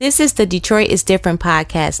This is the Detroit is Different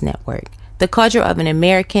podcast network, the culture of an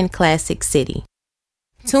American classic city.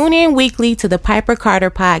 Tune in weekly to the Piper Carter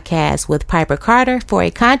podcast with Piper Carter for a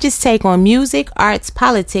conscious take on music, arts,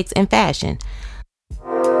 politics, and fashion.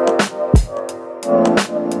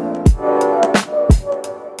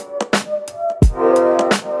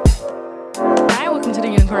 Hi, welcome to the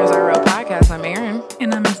Unicorns Are Real podcast. I'm Erin.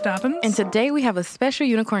 And I'm Ms. Dobbins. And today we have a special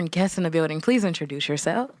unicorn guest in the building. Please introduce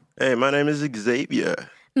yourself. Hey, my name is Xavier.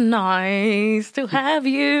 Nice to have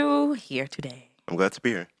you here today. I'm glad to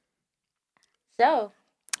be here. So,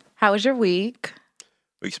 how was your week?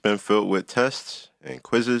 Week's been filled with tests and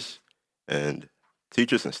quizzes and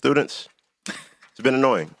teachers and students. It's been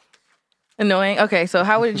annoying. Annoying? Okay, so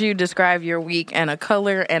how would you describe your week in a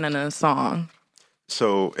color and in a song?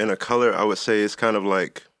 So in a color, I would say it's kind of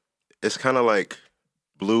like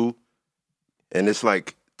blue, and it's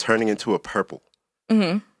like turning into a purple.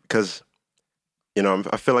 Mm-hmm. Because,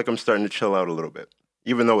 I feel like I'm starting to chill out a little bit,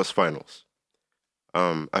 even though it's finals.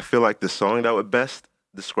 I feel like the song that would best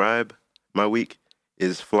describe my week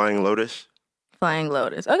is Flying Lotus. Flying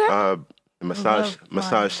Lotus. Okay.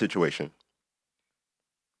 Massage situation.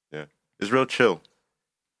 Yeah. It's real chill.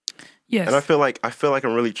 Yes. And I feel like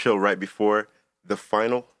I'm really chill right before the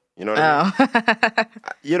final. You know what I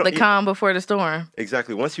mean? The calm before the storm.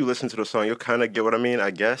 Exactly. Once you listen to the song, you'll kind of get what I mean,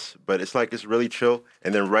 I guess. But it's like it's really chill,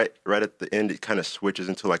 and then right at the end, it kind of switches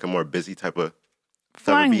into like a more busy type of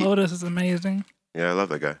Flying beat. Lotus is amazing. Yeah, I love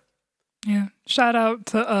that guy. Yeah. Shout out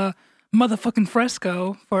to motherfucking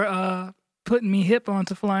Fresco for putting me hip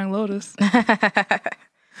onto Flying Lotus.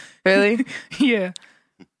 Really? Yeah.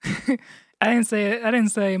 I didn't say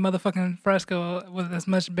motherfucking Fresco with as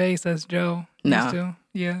much bass as Joe used to.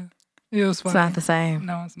 Yeah. It was funny. It's not the same.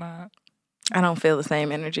 No, it's not. I don't feel the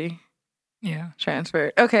same energy Yeah.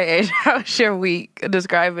 transferred. Okay, Age, how was your week?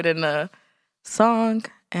 Describe it in a song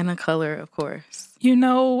and a color, of course.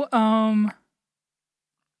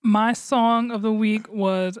 My song of the week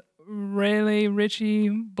was Ray Ritchie,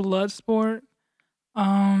 Bloodsport.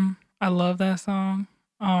 I love that song.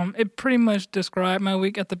 It pretty much described my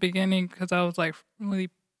week at the beginning because I was like really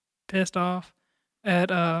pissed off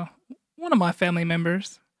at one of my family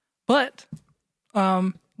members. But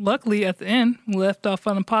luckily at the end, left off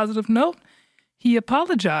on a positive note. He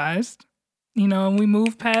apologized, and we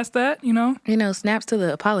moved past that, Snaps to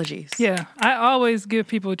the apologies. Yeah, I always give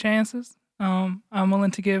people chances. I'm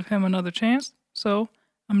willing to give him another chance, so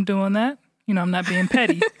I'm doing that. I'm not being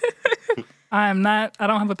petty. I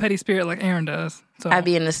don't have a petty spirit like Aaron does. So I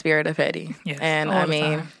be in the spirit of petty. Yes, and all the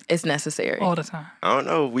time. It's necessary. All the time. I don't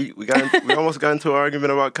know. We almost got into an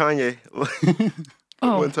argument about Kanye.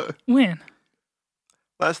 One time. When?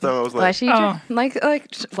 Last time I was Why like, she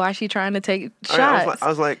why is she trying to take shots? I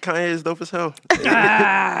was like, Kanye is dope as hell.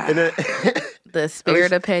 Ah. And then, The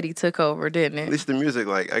spirit of petty took over, didn't at it? least the music,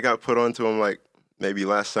 like I got put onto him like maybe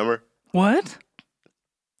last summer. What?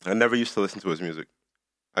 I never used to listen to his music.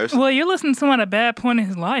 Well, you're listening to him at a bad point in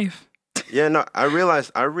his life. Yeah, no, I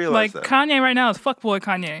realized like that. Kanye right now is fuckboy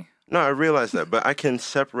Kanye. No, I realized that, but I can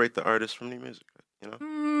separate the artist from the music.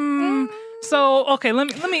 So okay, let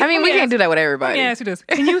me. We can't do that with everybody. Let me ask you this: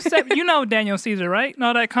 Can you Daniel Caesar, right? And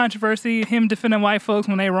all that controversy, him defending white folks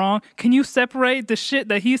when they wrong. Can you separate the shit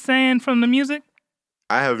that he's saying from the music?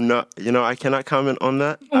 I have not. I cannot comment on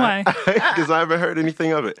that. Why? Because I haven't heard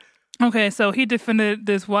anything of it. Okay, so he defended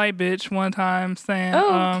this white bitch one time,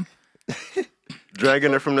 saying,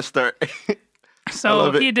 dragging her from the start.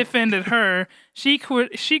 So he defended her. She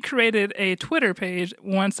created a Twitter page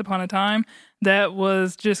once upon a time that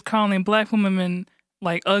was just calling black women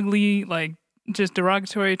like ugly, like just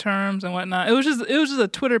derogatory terms and whatnot. It was just a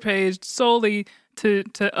Twitter page solely to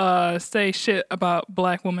say shit about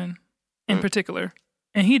black women in particular,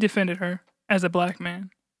 and he defended her as a black man.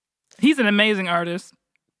 He's an amazing artist.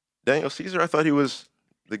 Daniel Caesar, I thought he was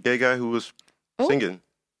the gay guy who was singing.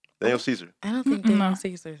 Daniel Caesar. I don't think Daniel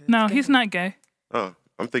Caesar is No, gay. he's not gay. Oh,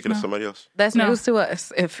 I'm thinking of somebody else. That's news to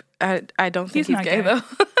us. If I don't think he's not gay though.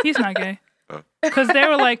 He's not gay. Because they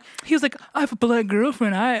were like, he was like, I have a black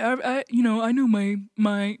girlfriend. I know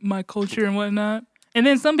my culture and whatnot. And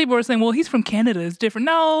then some people were saying, well, he's from Canada. It's different.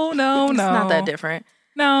 No. It's not that different.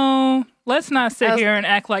 No. Let's not sit here and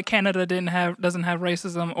act like Canada doesn't have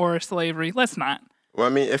racism or slavery. Let's not. Well, I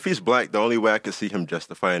mean, if he's black, the only way I could see him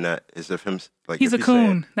justifying that is if him like he's if a coon.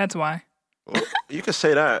 saying, That's why. Well, you could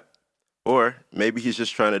say that, or maybe he's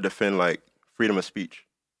just trying to defend like freedom of speech.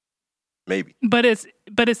 Maybe. But it's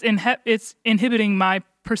inhibiting my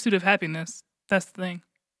pursuit of happiness. That's the thing.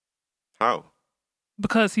 How?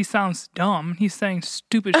 because he sounds dumb. He's saying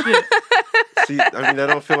stupid shit. See, I mean, that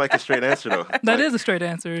don't feel like a straight answer though. That is a straight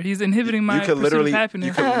answer. He's inhibiting my you could pursuit of You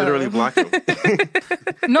happiness. could literally block him.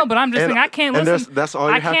 No, but I'm just saying I can't and listen. that's all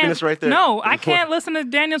your I can't- happiness right there. No, I can't listen to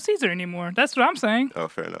Daniel Caesar anymore. That's what I'm saying. Oh,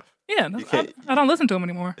 fair enough. Yeah, You can't- I don't listen to him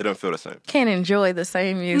anymore. It don't feel the same. Can't enjoy the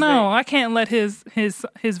same music. No, I can't let his voice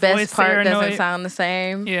Best part serenade. doesn't sound the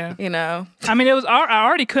same. Yeah. You know, I mean, I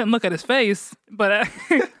already couldn't look at his face, but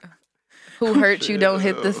who hurt you don't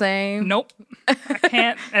hit the same. nope, I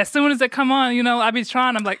can't. As soon as it come on, I be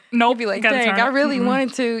trying. I'm like, nope. Be like, gotta dang, turn I it. really Mhm.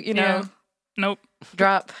 wanted to, Yeah. Nope.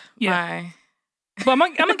 drop Yeah. my. But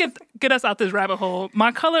I'm gonna get us out this rabbit hole.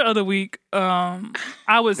 My color of the week,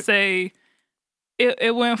 I would say,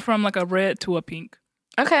 it went from like a red to a pink.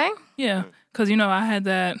 Okay. Yeah, because I had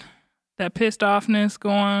that pissed offness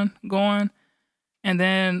going, and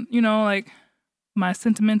then like my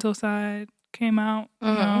sentimental side came out.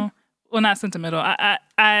 Mhm. Well, not sentimental. I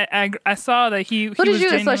saw that he. Who did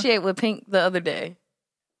you associate with Pink the other day?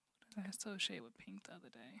 I associate with pink the other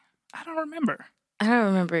day. I don't remember. I don't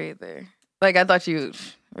remember either. Like, I thought you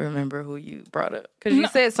remember who you brought up. Because you No.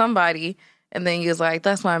 said somebody, and then you was like,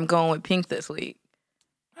 that's why I'm going with Pink this week.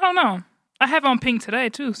 I don't know. I have on pink today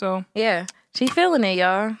too, so Yeah. She feeling it,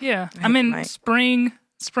 y'all. yeah. I I'm in might. spring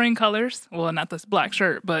colors. Well, not this black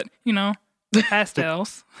shirt, but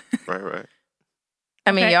pastels. Right.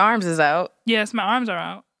 I mean, Okay. your arms is out. Yes, my arms are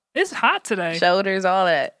out. It's hot today. Shoulders, all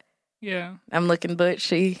that. Yeah. I'm looking butch.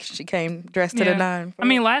 She came dressed to the Yeah. nine. I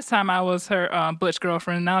mean, last time I was her butch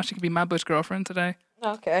girlfriend. Now she could be my butch girlfriend today.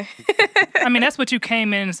 okay. I mean, that's what you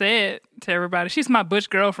came in and said to everybody. She's my butch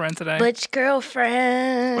girlfriend today. Butch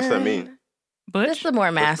girlfriend. What's that mean? Butch? That's the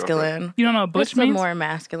more masculine. You don't know what butch That's the means? more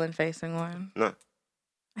masculine facing one. No.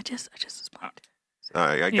 I just responded. All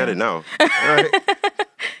right, I Yeah. get it now. All right.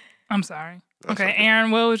 I'm sorry. That's Okay, okay. Aaron,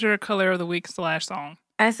 what was your color of the week / song?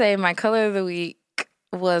 I say my color of the week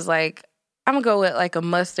was like, I'm going to go with like a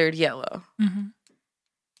mustard yellow. Mm-hmm.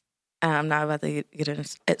 I'm not about to get an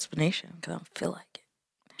explanation because I don't feel like it.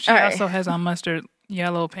 She All right. also has on mustard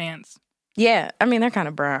yellow pants. Yeah, I mean, they're kind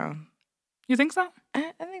of brown. You think so?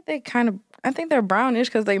 I think they're brownish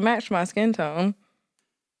because they match my skin tone.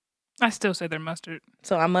 I still say they're mustard.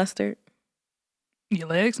 So I'm mustard. Your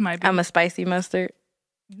legs might be. I'm a spicy mustard.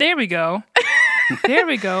 There we go. There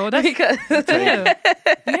we go. That's Because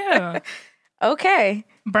yeah. okay,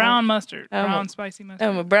 Brown mustard. I'm a- Brown spicy mustard.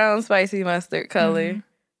 I'm a brown spicy mustard color.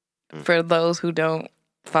 Mhm. For those who don't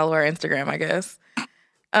follow our Instagram, I guess.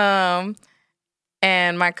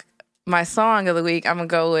 And my song of the week, I'm gonna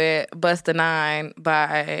go with "Bust a Nine"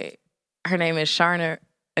 by her name is Sharna.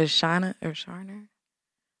 Is Shauna or Sharner?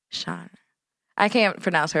 Shauna. I can't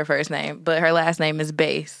pronounce her first name, but her last name is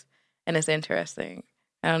Bass, and it's interesting.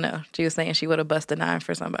 I don't know. She was saying she would have busted 9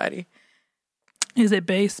 for somebody. Is it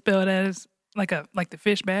bass spelled as like the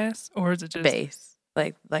fish bass, or is it just Bass,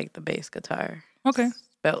 like the bass guitar. Okay.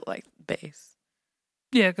 Spelled like bass.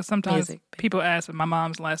 Yeah, because sometimes Music. people ask if my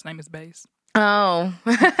mom's last name is Bass. Oh.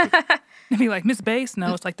 They'd be like, Miss Bass?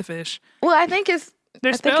 No, it's like the fish. Well, I think it's They're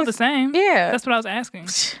I think spelled the it's- same. yeah. That's what I was asking.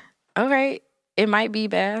 All right. It might be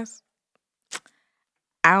Bass.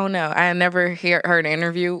 I don't know. I never heard an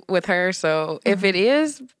interview with her. So if it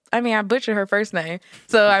is, I mean, I butchered her first name.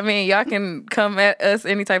 So, I mean, y'all can come at us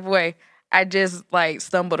any type of way. I just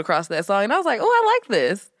stumbled across that song and I was like, oh, I like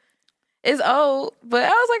this. It's old, but I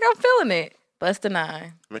was like, I'm feeling it. Bust a 9.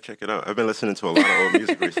 I'm gonna check it out. I've been listening to a lot of old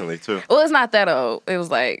music recently too. Well, it's not that old. It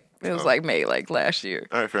was made last year.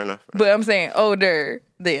 All right, fair enough. But I'm saying older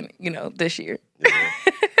than, this year.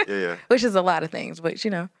 Yeah. Which is a lot of things, but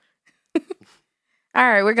All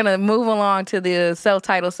right, we're going to move along to the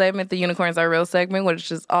self-titled segment, the Unicorns Are Real segment, which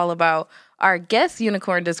is all about our guest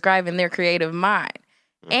unicorn describing their creative mind.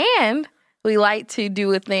 And we like to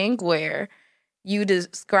do a thing where you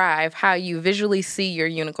describe how you visually see your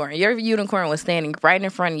unicorn. Your unicorn was standing right in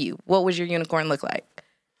front of you. What would your unicorn look like?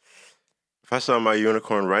 If I saw my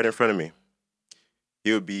unicorn right in front of me,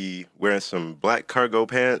 he would be wearing some black cargo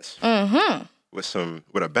pants Mm-hmm. with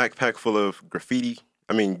a backpack full of graffiti.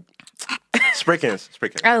 I mean, spray cans.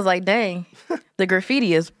 I was like, dang, the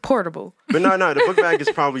graffiti is portable. But no, the book bag is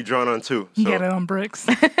probably drawn on too. You So, got it on bricks.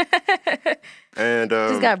 and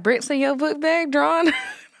Just got bricks in your book bag drawn? of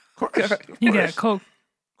course, You got Coke.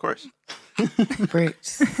 of course.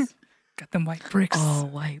 Bricks. Got them white bricks. Oh,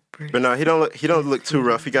 white bricks. But no, he don't look too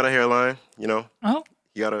rough. He got a hairline. Oh,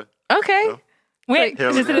 He got a. Okay. No. wait. Hair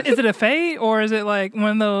Is look- it a fade or is it like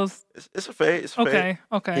one of those? It's a fade. It's a fade.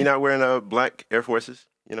 Okay. He not wearing black Air Forces.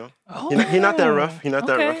 Oh, He not that rough. He not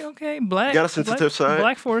that rough. Okay. Black. Got a sensitive side.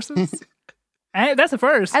 Black forces. That's the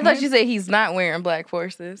first. I thought you said he's not wearing black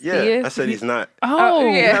forces. Yeah, He is? I said he's not. Oh,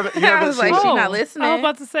 yeah. you haven't I was like, seen she's it. not listening. I was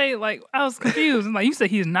about to say, like, I was confused. Like, you said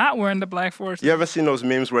he's not wearing the black forces. You ever seen those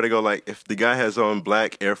memes where they go like, if the guy has on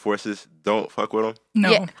black Air Forces, don't fuck with him? No.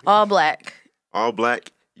 Yeah, all black. All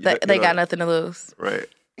black. They got nothing to lose. Right.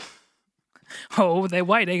 Oh, they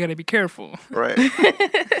white. They gotta be careful. Right.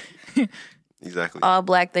 Exactly. All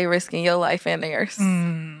black, they risking your life and theirs.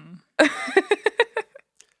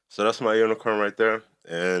 So that's my unicorn right there.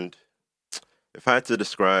 And if I had to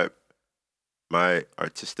describe my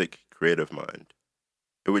artistic, creative mind,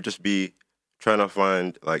 it would just be trying to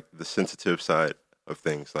find like the sensitive side of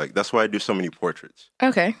things. Like that's why I do so many portraits.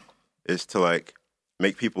 Okay. Is to like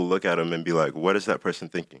make people look at them and be like, what is that person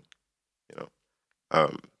thinking? You know?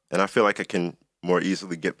 And I feel like I can more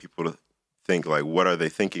easily get people to think like, what are they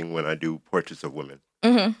thinking when I do portraits of women?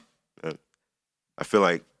 Mm-hmm. And I feel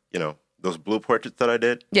like, you know, those blue portraits that I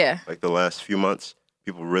did, Yeah. like the last few months,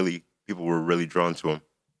 people were really drawn to them.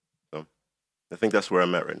 So I think that's where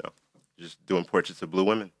I'm at right now. Just doing portraits of blue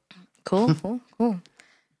women. Cool.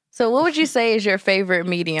 So what would you say is your favorite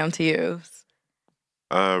medium to use?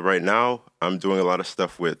 Right now, I'm doing a lot of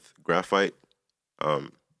stuff with graphite,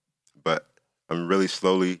 but I'm really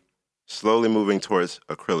slowly moving towards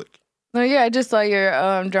acrylic. Oh yeah, I just saw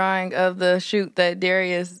your drawing of the shoot that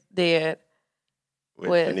Darius did.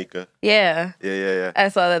 With Anika. Yeah. Yeah. I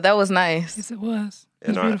saw that. That was nice. Yes, it was. It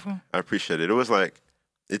And was beautiful. I appreciate it. It was like,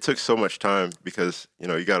 it took so much time because, you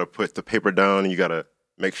know, you got to put the paper down and you got to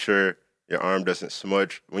make sure your arm doesn't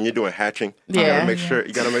smudge. When you're doing hatching, you got to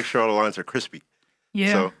make sure all the lines are crispy.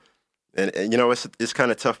 Yeah. So, and you know, it's kind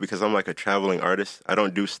of tough because I'm like a traveling artist. I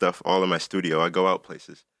don't do stuff all in my studio. I go out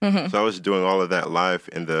places. Mm-hmm. So I was doing all of that live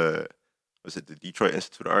in the Detroit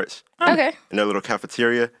Institute of Arts Okay. in their little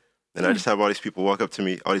cafeteria. And I just have all these people walk up to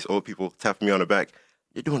me, all these old people tapping me on the back.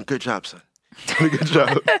 You're doing a good job, son. You're doing a good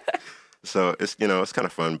job. So it's, you know, it's kind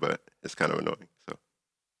of fun, but it's kind of annoying. So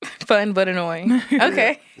Fun but annoying.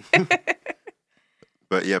 Okay.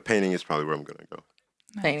 But yeah, painting is probably where I'm gonna go.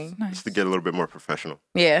 Painting. Nice. Just to get a little bit more professional.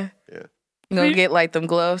 Yeah. Yeah. You gonna get like them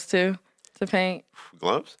gloves too to paint?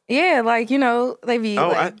 Gloves? Yeah, like, you know, they be Oh,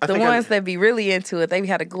 like, I the think ones that be really into it, they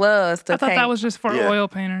had the gloves to I thought paint. that was just for Yeah. oil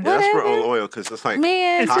painters. Yeah, that's for Whatever. oil because it's like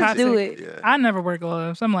Man, It's just toxic. do it. Yeah. I never wear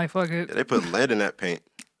gloves. I'm like, fuck it. Yeah, they put lead in that paint.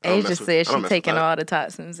 I don't Asia mess with- said I don't she mess with taking that. all the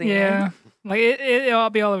toxins in. Yeah. Like, it'll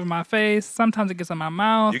be all over my face. Sometimes it gets on my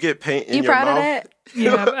mouth. You get paint in You your proud mouth. of that?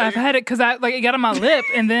 Yeah, I've had it because it got on my lip,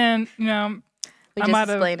 and then, you know, We I just might have.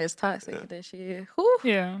 explained it's toxic. That shit. Whew.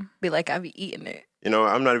 Yeah. Be like, I be eating it. You know,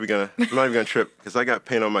 I'm not even gonna trip because I got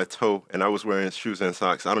paint on my toe and I was wearing shoes and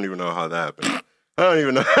socks. I don't even know how that happened. I don't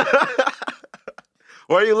even know.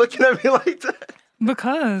 Why are you looking at me like that?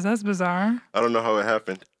 Because that's bizarre. I don't know how it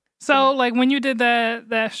happened. So, like, when you did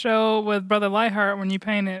that show with Brother Lightheart, when you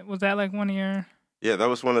painted, was that like one of your? Yeah, that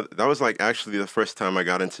was like actually the first time I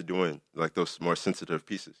got into doing like those more sensitive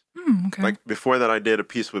pieces. Okay. Like before that, I did a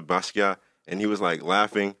piece with Basquiat and he was like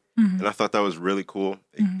laughing, and I thought that was really cool.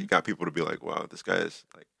 It got people to be like, "Wow, this guy is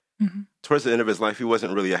like." Towards the end of his life, he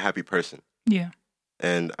wasn't really a happy person, Yeah.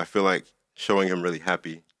 and I feel like showing him really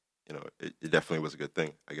happy, you know, it definitely was a good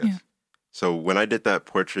thing, I guess. Yeah. So when I did that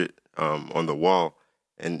portrait on the wall,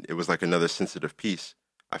 and it was like another sensitive piece,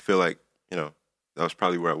 I feel like, you know, that was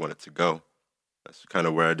probably where I wanted to go. That's kind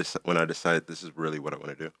of where when I decided this is really what I want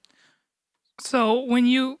to do. So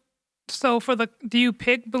do you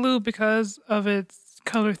pick blue because of its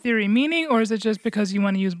color theory meaning, or is it just because you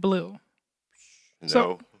want to use blue? No,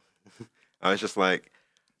 So- I was just like,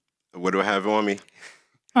 what do I have on me?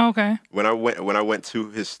 Oh, okay. When I went to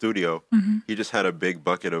his studio, he just had a big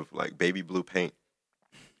bucket of like baby blue paint,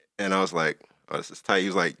 and I was like, "Oh, this is tight." He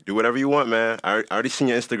was like, "Do whatever you want, man. I already seen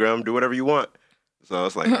your Instagram. Do whatever you want." So I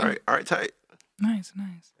was like, all right, tight." Nice.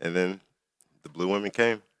 And then the blue women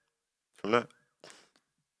came from that.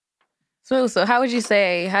 So how would you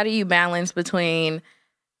say, how do you balance between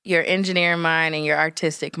your engineering mind and your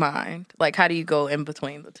artistic mind? Like, how do you go in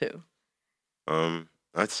between the two?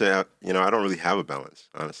 I'd say I don't really have a balance,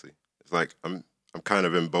 honestly. It's like I'm kind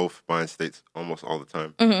of in both mind states almost all the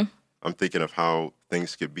time. Mm-hmm. I'm thinking of how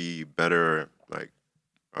things could be better. Like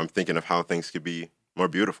I'm thinking of how things could be more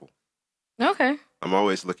beautiful. Okay. I'm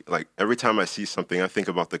always looking, like every time I see something, I think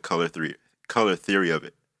about the color theory of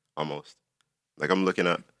it almost. Like I'm looking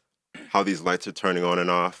at how these lights are turning on and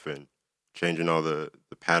off and changing all the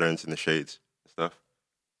patterns and the shades and stuff.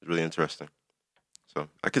 It's really interesting. So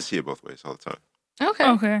I could see it both ways all the time.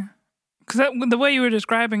 Okay. Because the way you were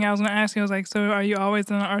describing, I was going to ask you, I was like, so are you always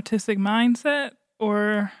in an artistic mindset,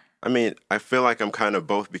 or? I mean, I feel like I'm kind of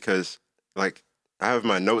both because, like, I have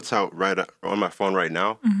my notes out right on my phone right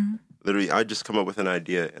now, literally, I just come up with an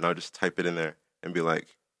idea and I'll just type it in there and be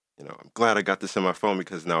like, I'm glad I got this in my phone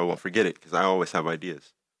because now I won't forget it because I always have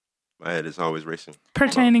ideas. My head is always racing.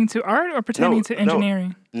 Pertaining to art or pertaining to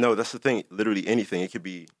engineering? No, that's the thing. Literally anything. It could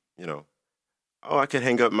be, I could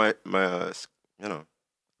hang up my I don't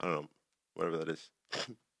know, whatever that is.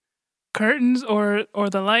 Curtains or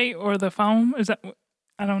the light or the foam? Is that?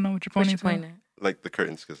 I don't know what you're pointing to. Like the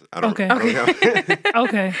curtains, because I don't. Okay.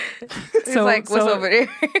 Okay. He's like, what's over there?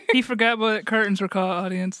 He forgot what curtains were called,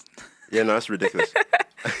 audience. Yeah, no, that's ridiculous.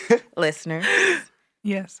 Listener.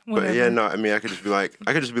 Yes. Whatever. But yeah, no, I mean, I could just be like,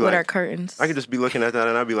 what are curtains? I could just be looking at that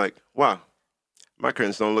and I'd be like, wow, my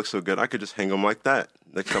curtains don't look so good. I could just hang them like that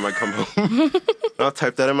next time I come home. I'll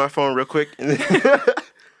type that in my phone real quick. And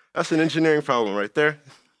that's an engineering problem right there.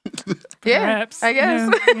 Perhaps. I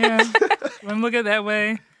guess. Yeah. When I look at it that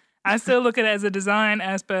way, I still look at it as a design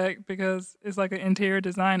aspect because it's like an interior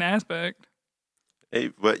design aspect. Hey,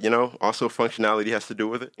 but also functionality has to do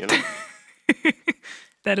with it,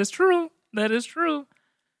 That is true. That is true.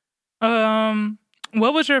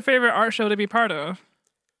 What was your favorite art show to be part of?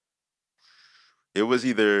 It was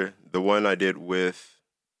either the one I did with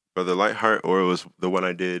Brother Lightheart or it was the one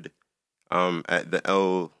I did at the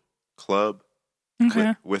L Club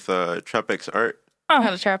with Trap-X Art.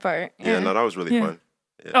 Oh, the trap art. Yeah, no, that was really fun.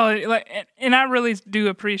 Yeah. Oh, and I really do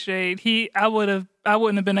appreciate I wouldn't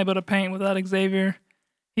have been able to paint without Xavier.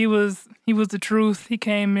 He was the truth. He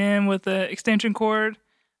came in with the extension cord.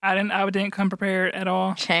 I didn't come prepared at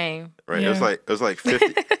all. Shame. Right. Yeah. It was like 50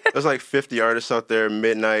 it was like 50 artists out there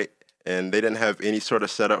midnight and they didn't have any sort of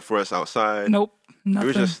setup for us outside. Nope.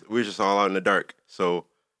 Nothing. We were just all out in the dark. So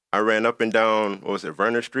I ran up and down, what was it,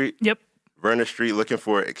 Vernon Street? Yep. Vernon Street looking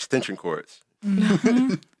for extension cords.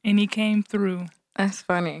 Mm-hmm. And he came through. That's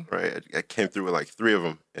funny. Right. I came through with like 3 of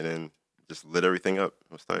them and then just lit everything up.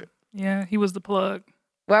 It was tight. Yeah, he was the plug.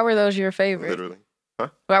 Why were those your favorite? Literally. Huh?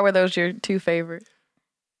 Why were those your 2 favorite?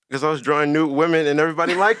 Because I was drawing nude women and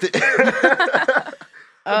everybody liked it.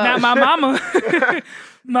 Now my mama,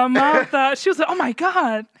 my mom thought, she was like, oh my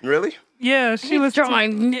God. Really? Yeah, she was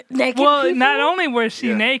drawing naked Well, people? not only was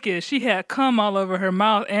she naked, she had cum all over her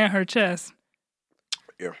mouth and her chest.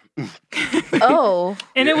 Yeah. Oh.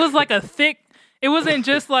 And it was like a thick, it wasn't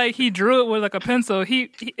just like he drew it with like a pencil.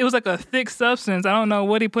 It was like a thick substance. I don't know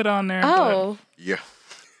what he put on there. Oh. Yeah.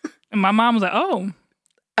 And my mom was like, oh,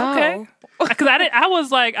 okay. Because I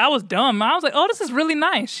was dumb. I was like, oh, this is really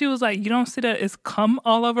nice. She was like, you don't see that it's cum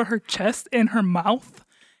all over her chest and her mouth?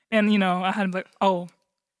 And, I had to be like, oh.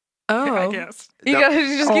 I guess. You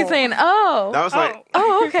just keep saying, oh. That was like,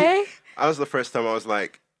 oh, okay. that was the first time I was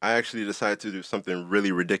like, I actually decided to do something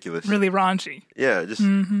really ridiculous. Really raunchy. Yeah, just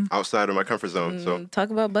outside of my comfort zone. So Talk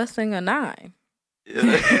about busting a 9.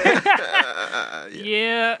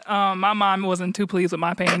 Yeah, my mom wasn't too pleased with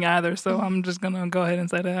my painting either, so I'm just gonna go ahead and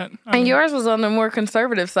say that. And yours was on the more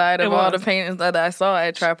conservative side of all the was. paintings that I saw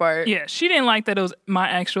at Trap Art. Yeah, she didn't like that it was my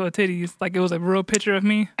actual titties, like it was a real picture of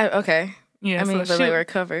me. Okay. Yeah, I mean, but they were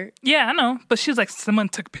covered. Yeah, I know, but she was like, someone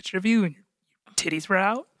took a picture of you and your titties were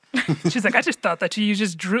out. She's like, I just thought that you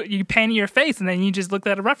just painted your face and then you just looked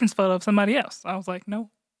at a reference photo of somebody else. I was like, no,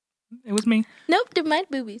 it was me. Nope, they're my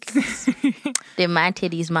boobies. They're my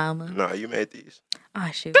titties, mama. no, you made these. Oh,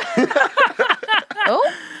 shoot.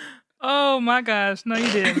 Oh? Oh my gosh, no,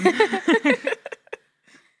 you didn't.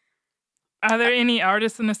 Are there any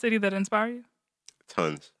artists in the city that inspire you?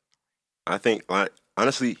 Tons. I think, like,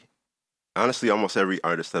 honestly, almost every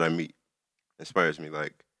artist that I meet inspires me.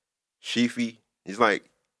 Like, Sheefy, he's like,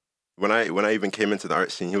 when I even came into the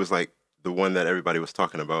art scene, he was like the one that everybody was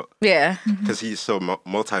talking about. Yeah. Because he's so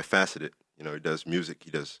multifaceted. He does music, he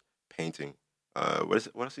does painting. What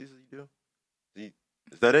else does he do?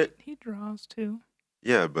 Is that it? He draws too.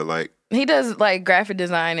 Yeah, but like... He does like graphic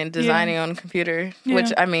design and designing on the computer,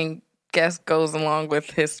 which I mean, guess goes along with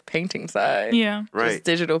his painting side. Yeah. Right. Just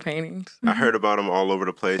digital paintings. I heard about him all over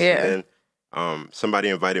the place. Yeah. And then somebody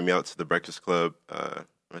invited me out to the Breakfast Club,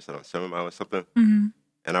 what's that, on 7 Mile or something? Mm-hmm.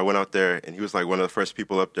 And I went out there, and he was like one of the first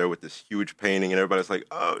people up there with this huge painting, and everybody's like,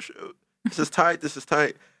 oh, shoot, this is tight.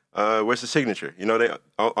 Where's the signature?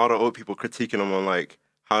 All the old people critiquing him on, like,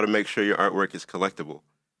 how to make sure your artwork is collectible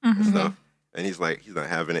and stuff. And he's like, he's not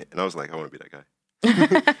having it. And I was like, I want to be that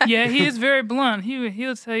guy. Yeah, he is very blunt.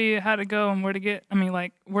 He'll tell you how to go and where to get. I mean,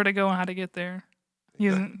 like where to go and how to get there. He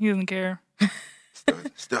doesn't care.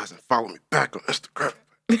 Still doesn't follow me back on Instagram.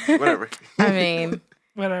 Whatever. I mean,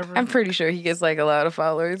 Whatever. I'm pretty sure he gets like a lot of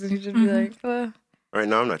followers, and he just be like, well. Right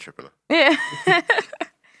now, I'm not tripping. Yeah.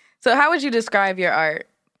 So, how would you describe your art?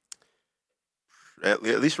 At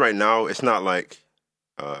least right now, it's not like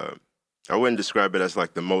I wouldn't describe it as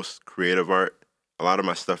like the most creative art. a lot of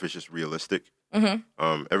my stuff is just realistic.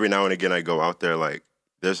 Mm-hmm. Every now and again, I go out there. Like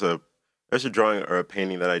there's a drawing or a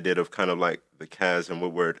painting that I did of kind of like the Cass and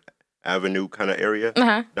Woodward Avenue kind of area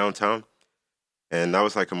Uh-huh. downtown, and that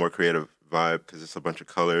was like a more creative vibe because it's a bunch of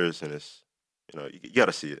colors and it's you got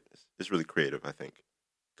to see it. It's really creative, I think,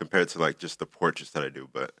 compared to like just the portraits that I do.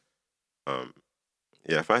 But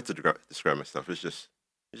yeah, if I had to describe my stuff, it's just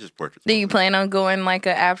portraits. Do you plan on going like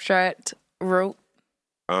an abstract route?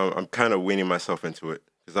 I'm kind of weaning myself into it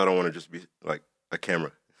because I don't want to just be like a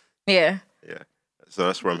camera. Yeah. Yeah. So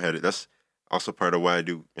that's where I'm headed. That's also part of why I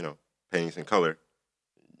do, paintings in color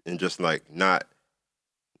and just like not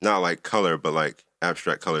like color, but like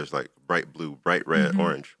abstract colors like bright blue, bright red,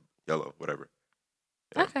 orange, yellow, whatever.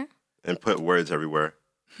 Yeah. Okay. And put words everywhere.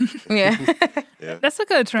 Yeah. Yeah. That's a good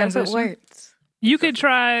Gotta put transition. words. You could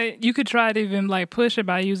try to even like push it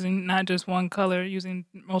by using not just one color, using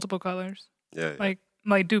multiple colors. Yeah.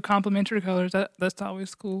 Like do complementary colors. That's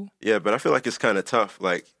always cool. Yeah, but I feel like it's kind of tough.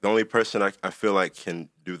 Like the only person I feel like can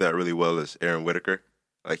do that really well is Aaron Whitaker.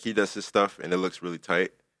 Like he does his stuff and it looks really tight.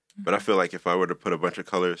 But I feel like if I were to put a bunch of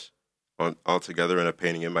colors all together in a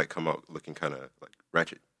painting, it might come out looking kind of like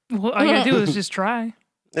ratchet. Well, all you gotta do is just try.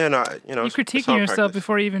 Yeah, no, You're it's critiquing all yourself practice.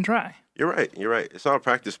 before you even try. You're right. It's all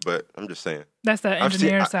practice, but I'm just saying. That's that I've seen-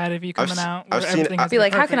 engineer side of you coming out. I've Where seen- everything I has Be to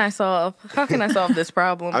like, how perfect. can I solve this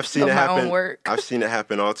problem I've seen of it my happen. own work? I've seen it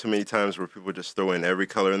happen all too many times where people just throw in every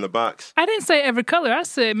color in the box. I didn't say every color. I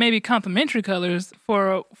said maybe complementary colors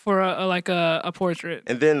for a portrait.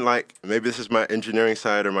 And then like maybe this is my engineering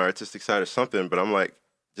side or my artistic side or something, but I'm like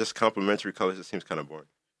just complementary colors. It seems kind of boring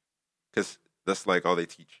because that's like all they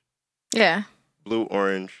teach: Yeah. blue,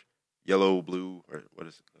 orange, yellow, blue, or what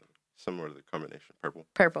is it? Somewhere the combination, purple,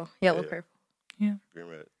 Purple. Yellow, Yeah. purple. green,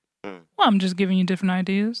 red. Well, I'm just giving you different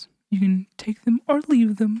ideas. You can take them or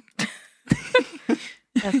leave them.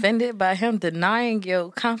 Offended by him denying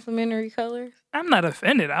your complementary colors? I'm not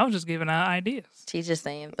offended. I was just giving out ideas. She's just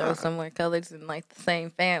saying throw similar colors in like the same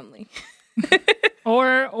family.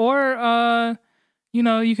 Or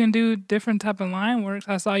you can do different type of line works.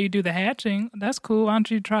 I saw you do the hatching. That's cool. Why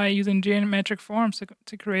don't you try using geometric forms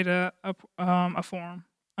to create a form?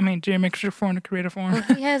 I mean, geometric form to create a form.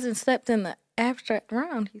 He hasn't stepped in the abstract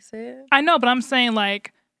round, he said. I know, but I'm saying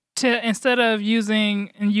like instead of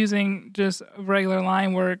using just regular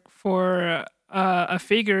line work for a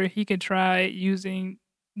figure, he could try using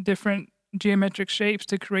different geometric shapes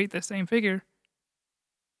to create the same figure.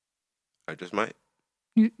 I just might.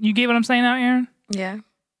 You get what I'm saying now, Aaron? Yeah.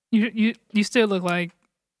 You still look like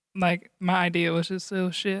my idea was just so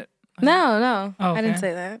shit. No. Oh, I didn't okay.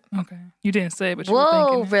 say that. Okay, you didn't say it, but you were Whoa,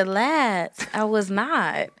 thinking it. relax. I was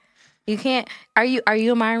not. You can't. Are you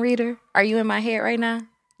a mind reader? Are you in my head right now?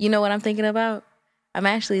 You know what I'm thinking about? I'm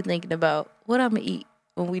actually thinking about what I'm gonna eat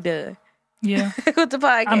when we done Yeah, with the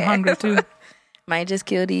podcast. I'm hungry too. Might just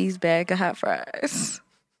kill these bag of hot fries.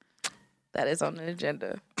 That is on the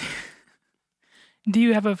agenda. Do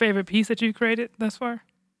you have a favorite piece that you created thus far?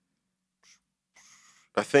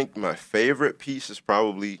 I think my favorite piece is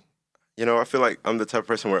probably, I feel like I'm the type of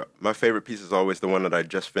person where my favorite piece is always the one that I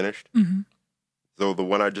just finished. Mm-hmm. So the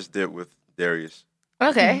one I just did with Darius.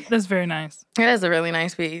 Okay. That's very nice. That is a really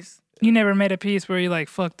nice piece. You never made a piece where you're like,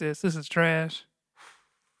 "Fuck this, this is trash."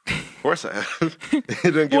 Of course I have. It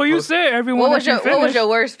didn't get Well, you posted. said everyone. What was that you your finished-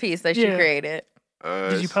 worst piece that you Yeah. created?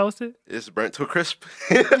 Did you post it? It's burnt to a crisp.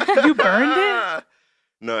 You burned it?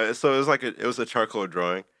 No, so it was a charcoal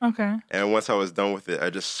drawing, Okay. and once I was done with it,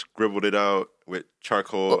 I just scribbled it out with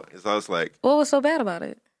charcoal. So I was like, What was so bad about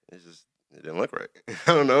it? it didn't look right.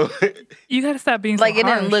 I don't know. You got to stop being Like so it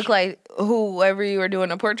didn't harsh. look like whoever you were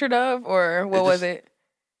doing a portrait of, or what was it?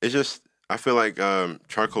 It's just I feel like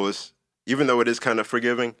charcoal is, even though it is kind of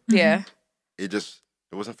forgiving, Yeah. it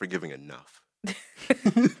wasn't forgiving enough.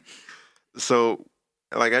 So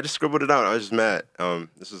like I just scribbled it out. I was just mad.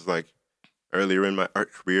 This was like earlier in my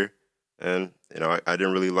art career, and I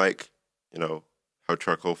didn't really like how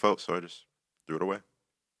charcoal felt, so I just threw it away.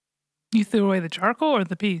 You threw away the charcoal or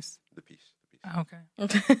the piece? The piece. Okay.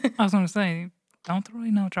 I was gonna say, don't throw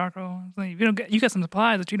away no charcoal. It's like, if you got some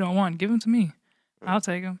supplies that you don't want, give them to me. I'll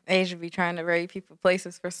take them. Asia be trying to raid people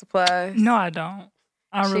places for supplies. No, I don't.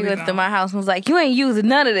 I She really went don't. to my house and was like, "You ain't using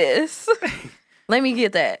none of this. Let me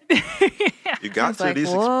get that." You I got was to like, these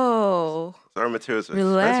 "Whoa, our materials are expensive.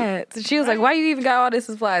 relax." And she was like, "Why you even got all this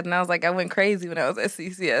supplies?" And I was like, "I went crazy when I was at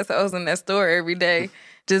CCS. I was in that store every day,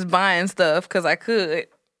 just buying stuff because I could."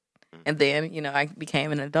 And then, I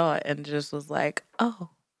became an adult and just was like, "Oh,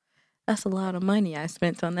 that's a lot of money I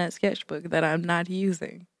spent on that sketchbook that I'm not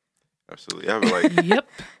using." Absolutely. I have like, Yep.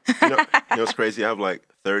 you know what's crazy? I have like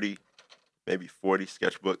 30, maybe 40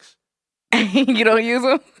 sketchbooks You don't use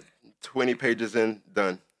them? 20 pages in,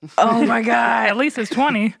 done. Oh my At God. least it's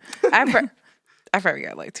 20. I probably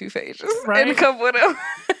got like 2 pages Right. and a couple of them.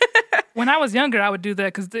 When I was younger, I would do that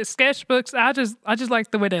because the sketchbooks, I just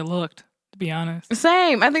liked the way they looked, to be honest.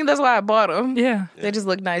 Same. I think that's why I bought them. Yeah. They just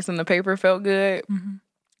looked nice and the paper felt good. Mm-hmm.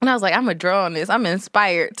 And I was like, I'm going to draw on this. I'm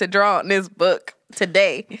inspired to draw on this book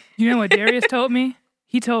today. You know what Darius told me?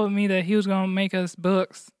 He told me that he was going to make us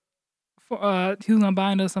books. He was going to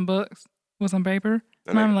bind us some books with some paper.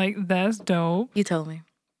 And I'm like, that's dope. You told me.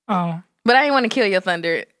 Oh. But I didn't want to kill your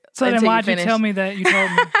thunder. So then until why'd you finished. tell me that you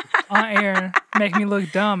told me on air? Make me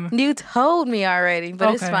look dumb. You told me already,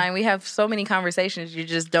 but it's Okay. fine. We have so many conversations, you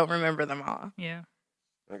just don't remember them all. Yeah.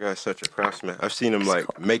 That guy's such a craftsman. I've seen him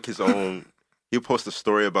like make his own. He'll post a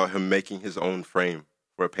story about him making his own frame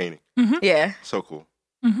for a painting. Yeah. So cool.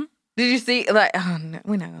 Did you see? Like, oh no,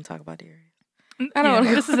 we're not gonna talk about Darius. I don't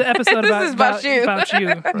wanna This is an episode This is about you. about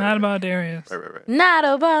you, not about Darius. Right. Not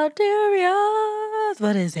about Darius,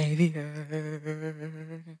 but his Xavier.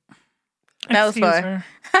 That was Excuse fun. her.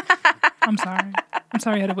 I'm sorry. I'm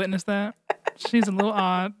sorry you had to witness that. She's a little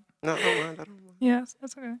odd. No, I don't mind. I don't mind. Yes,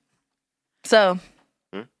 that's okay. So,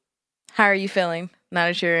 Hmm? how are you feeling now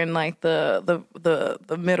that you're in like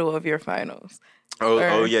the middle of your finals? Oh,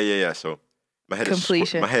 Or yeah. So my head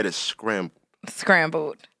completion. is scrambled.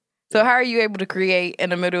 Scrambled. So, how are you able to create in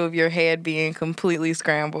the middle of your head being completely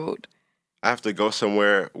scrambled? I have to go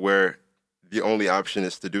somewhere where the only option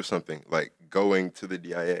is to do something, like going to the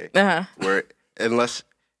DIA. Where unless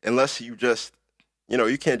you just,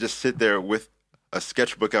 you can't just sit there with a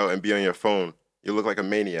sketchbook out and be on your phone. You look like a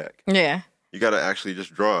maniac. Yeah. You got to actually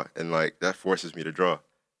just draw, and like that forces me to draw.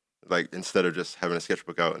 Like instead of just having a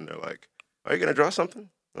sketchbook out and they're like, "Are you gonna draw something?"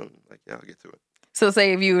 I'm like, "Yeah, I'll get to it." So,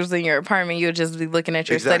 say if you was in your apartment, you'd just be looking at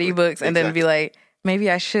your study Exactly. books and then be like,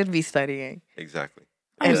 maybe I should be studying. Exactly.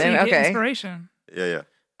 And Obviously, then, you get okay. inspiration. Yeah.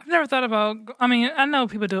 I've never thought about. I mean, I know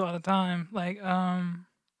people do it all the time. Like,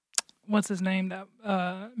 what's his name?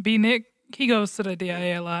 That B Nick. He goes to the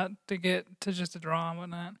DIA a lot to draw and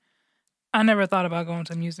whatnot. I never thought about going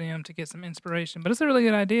to a museum to get some inspiration, but it's a really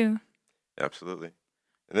good idea. Absolutely.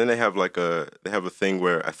 And then they have a thing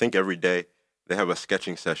where I think every day they have a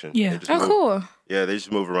sketching session. Yeah. They just Oh, move- cool. Yeah, they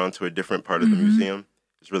just move around to a different part of the museum.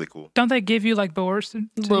 It's really cool. Don't they give you like boards to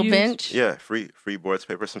Little use? bench. Yeah, free boards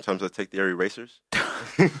paper. Sometimes I take their erasers.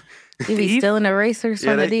 You be stealing erasers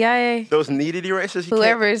from the DIA. Those needed erasers.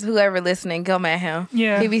 Whoever listening, come at him.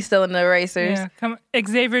 Yeah. He be stealing the erasers. Yeah, come.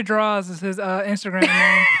 Xavier Draws is his Instagram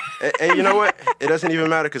name. and you know what? It doesn't even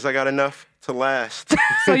matter because I got enough to last.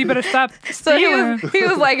 So you better stop So stealing. he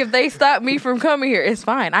was like, if they stop me from coming here, it's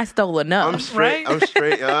fine. I stole I'm enough. straight. Right? I'm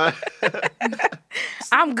straight.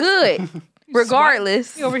 I'm good.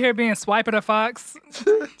 Regardless. You over here being Swiper the Fox,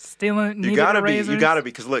 stealing You needed gotta erasers. be. You gotta be.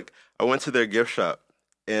 Because look, I went to their gift shop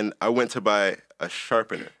and I went to buy a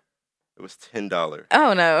sharpener. It was $10.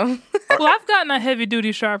 Oh no. Well, I've gotten a heavy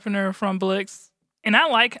duty sharpener from Blix, and I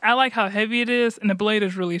like how heavy it is, and the blade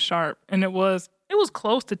is really sharp. And it was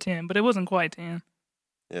close to 10, but it wasn't quite 10.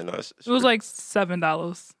 Yeah, no, it's It was like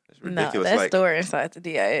 $7. it's No, ridiculous. that like store inside the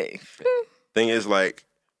DIA. thing is like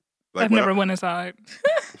I've when never went inside.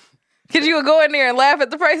 Cause you would go in there and laugh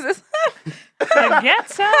at the prices. The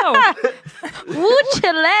ghetto, Woo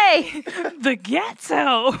Chile. the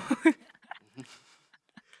ghetto.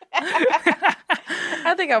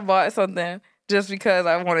 I think I bought something just because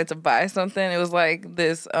I wanted to buy something. It was like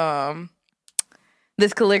this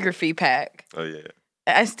this calligraphy pack. Oh yeah.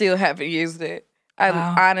 I still haven't used it. I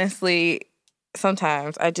Wow. honestly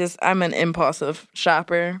sometimes I'm an impulsive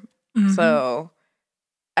shopper. Mhm. So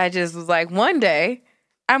I just was like, one day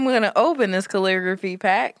I'm gonna open this calligraphy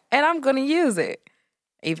pack and I'm gonna use it.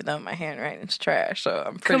 Even though my handwriting's trash, so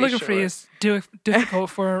I'm pretty Calligraphy sure. is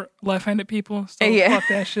difficult for left-handed people. So Yeah. fuck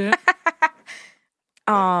that shit.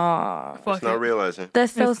 Aw, Fuck It's not it. realizing.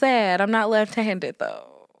 that's so It's- sad. I'm not left-handed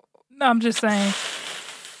though. No, I'm just saying.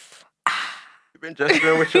 You've been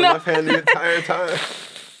gesturing with your No. left hand the entire time.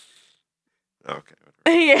 Okay.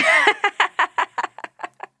 Yeah.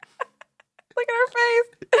 Look at her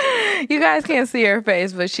face. You guys can't see her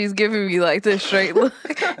face, but she's giving me like this straight look.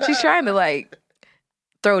 She's trying to like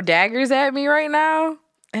throw daggers at me right now,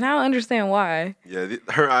 and I don't understand why. Yeah,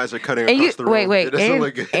 her eyes are cutting And across the room. wait, It doesn't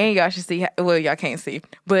look good. and y'all should see. Well, y'all can't see,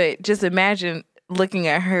 but just imagine looking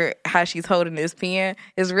at her how she's holding this pen.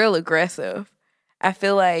 It's real aggressive. I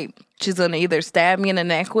feel like she's gonna either stab me in the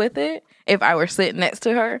neck with it if I were sitting next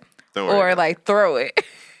to her, Don't worry. or like throw it.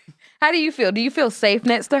 How do you feel? Do you feel safe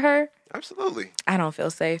next to her? Absolutely. I don't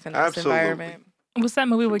feel safe in this Absolutely. environment. What's that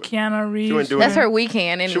movie with Keanu Reeves? wouldn't do That's anything. her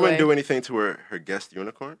weekend anyway. She wouldn't do anything to her guest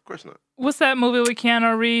unicorn? Of course not. What's that movie with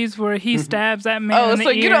Keanu Reeves where he stabs that man Oh, in the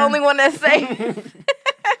so ear? you're the only one that's safe.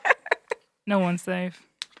 No one's safe.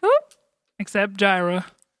 Except Jyra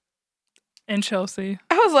and Chelsea.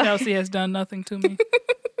 I was like, Chelsea has done nothing to me.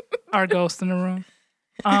 Our ghost in the room.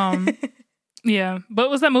 Yeah. But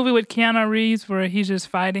what's that movie with Keanu Reeves where he's just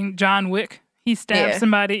fighting John Wick? He stabbed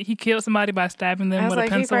somebody. He killed somebody by stabbing them I was with a like,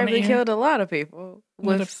 he pencil in the probably ear. killed a lot of people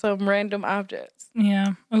with some random objects.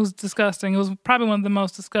 Yeah, it was disgusting. It was probably one of the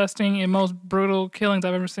most disgusting and most brutal killings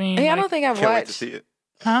I've ever seen. Hey, I Like, don't think I've Can't wait to watched see it.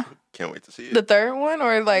 Huh? Can't wait to see it. the third one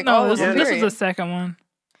or like No, all this, of them. this was period. the second one.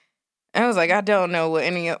 I was like, I don't know what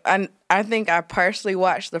any of. I think I partially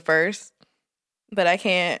watched the first, but I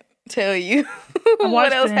can't tell you I what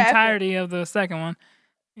watched else the happened. entirety of the second one.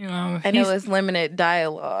 You know, I know it's limited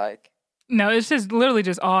dialogue. no, it's just literally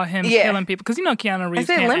just all him Yeah. killing people. Because you know Keanu Reeves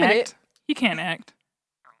said can't limited. act. He can't act.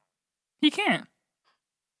 He can't.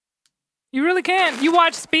 You really can't. You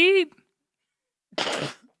watch Speed?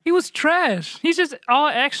 He was trash. He's just all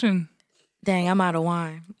action. Dang, I'm out of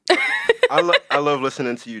wine. I love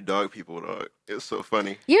listening to you dog people, dog. It's so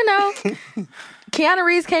funny. You know, Keanu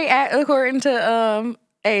Reeves can't act according to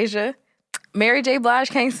Asia. Mary J. Blige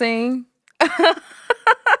can't sing.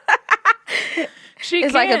 She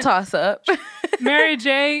It's can't. like a toss up. Mary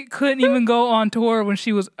J couldn't even go on tour when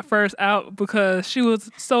she was first out because she was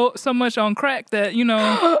so much on crack that, you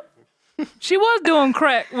know, she was doing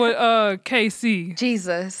crack with KC.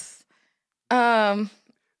 Jesus.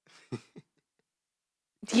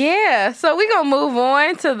 Yeah, so we're gonna move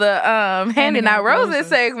on to the handing out roses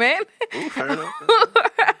segment. Ooh, fair enough.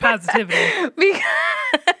 Positivity. Because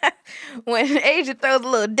when Asia throws a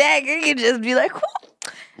little dagger, you just be like,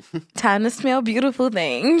 "Whoop. Time to smell beautiful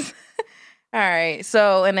things." All right,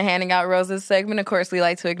 so in the handing out roses segment, of course, we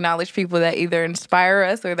like to acknowledge people that either inspire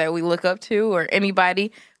us or that we look up to, or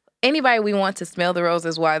anybody we want to smell the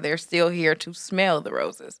roses while they're still here to smell the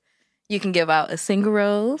roses. You can give out a single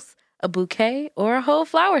rose, a bouquet, or a whole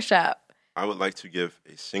flower shop. I would like to give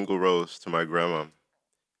a single rose to my grandma.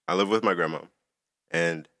 I live with my grandma,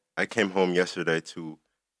 and I came home yesterday to.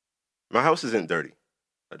 My house isn't dirty.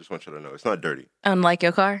 I just want you to know it's not dirty. Unlike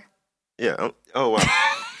your car. Yeah. Oh wow.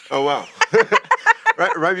 Oh wow.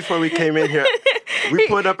 right before we came in here, we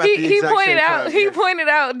put up at the exact same time. He Yeah. pointed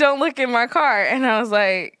out, "Don't look in my car," and I was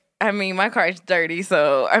like, I mean, my car's dirty,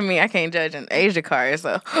 so I mean, I can't judge an Asia car.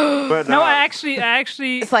 So, But No, I actually,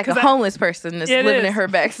 it's like a 'cause homeless person that's It living is. in her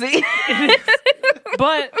backseat.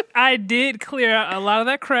 but I did clear out a lot of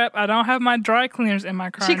that crap. I don't have my dry cleaners in my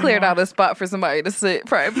car. She cleared out a spot for somebody to sit,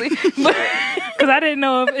 probably. because I didn't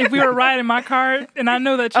know if we were riding my car, and I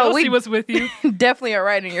know that Oh, Chelsea was with you. Definitely are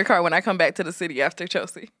right in your car when I come back to the city after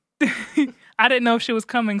Chelsea. I didn't know if she was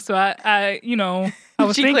coming, so I was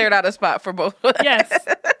She thinking, cleared out a spot for both of us. yes,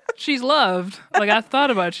 she's loved. Like I thought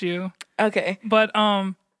about you, Okay. but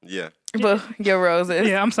Yeah. But your roses.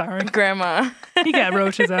 yeah, I'm sorry. Grandma. He got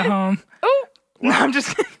roaches at home. Oh. No, I'm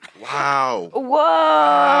just kidding. Wow. Whoa.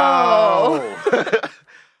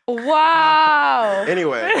 Wow.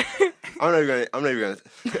 Anyway, I'm not even gonna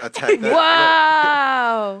attack that.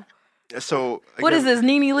 Wow. So What is this,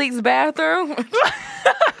 Nene Leak's bathroom?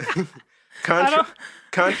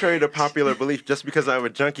 Contrary to popular belief, just because I have a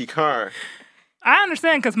junky car, I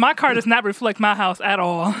understand because my car does not reflect my house at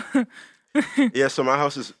all. yeah. So my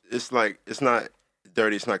house it's not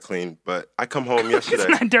dirty, it's not clean. But I come home yesterday.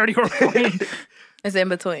 It's not dirty or clean. It's in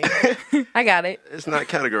between. I got it. It's not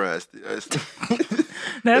categorized.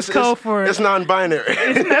 That's code for It's non-binary.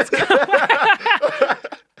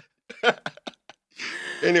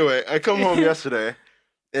 Anyway, I come home yesterday,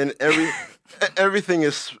 and everything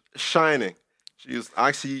is shining. She used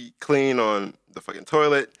OxyClean on the fucking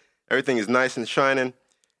toilet. Everything is nice and shining.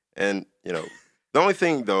 And, the only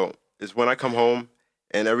thing, though, is when I come home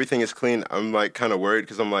and everything is clean, I'm, like, kind of worried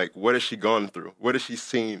because I'm like, what has she gone through? What has she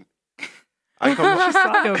seen? I come home.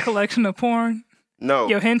 saw your collection of porn. No.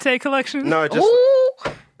 Your hentai collection. No, just...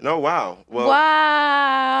 Ooh. No, wow. Well,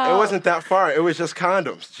 Wow. it wasn't that far. It was just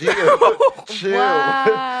condoms. Chill.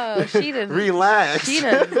 Wow. She done, Relax.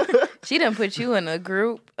 she done put you in a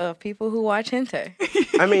group of people who watch hentai.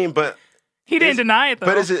 I mean, but... He didn't deny it though.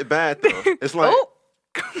 But is it bad, though? It's like... Oh.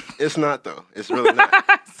 It's not, though. It's really not.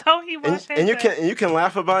 So he watched And you hentai. you can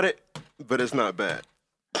laugh about it, but it's not bad.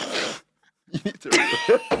 You need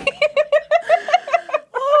to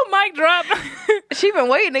Oh, mic drop. She been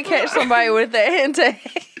waiting to catch somebody with that hentai.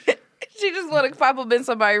 She just want to pop up in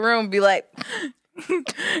somebody's room and be like,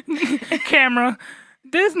 Camera.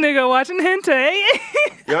 This nigga watching hentai.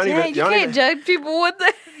 "Dang, you can't judge people with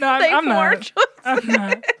No, they I'm porn not. choices." I'm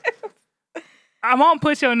not. I won't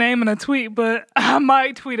put your name in a tweet, but I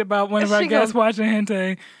might tweet about one of our guests watching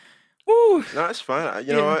hentai. Woo. No, it's fine.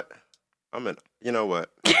 You know what? You know what?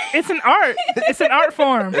 It's an art. It's an art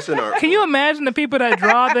form. It's an art. Can you imagine the people that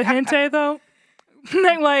draw the hentai though?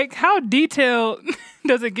 Like, how detailed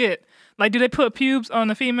does it get? Like, do they put pubes on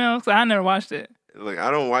the females? I never watched it. Look,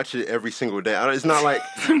 I don't watch it every single day. It's not like.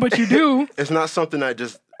 But you do. It's not something I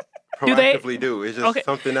just proactively do. It's just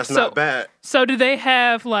something that's not bad. So do they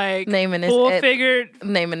have like naming this full-figured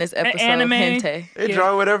naming this episode anime? hentai? They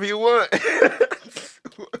draw whatever you want.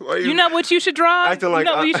 You know what you should draw? Acting like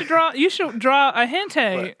you know what you should draw? You should draw a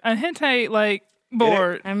hentai like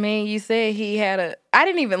board. I mean, you said he had I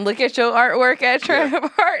didn't even look at your artwork at Trap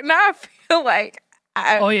Art. Now I feel like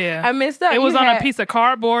I missed out. It was on a piece of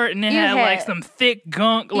cardboard and it had like some thick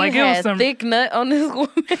gunk. Like it was some thick nut on this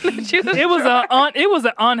woman. It was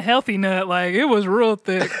an unhealthy nut. Like it was real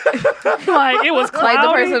thick. Like it was cloudy. Like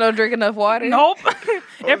the person don't drink enough water. Nope.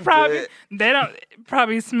 They don't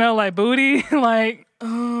probably smell like booty. Like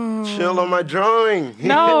chill on my drawing.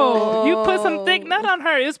 No, you put some thick nut on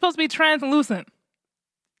her. It's supposed to be translucent.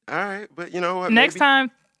 All right, but you know what? Next time,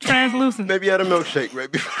 translucent. Maybe you had a milkshake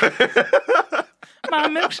right before. My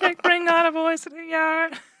milkshake bring all the boys to the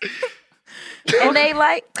yard. And they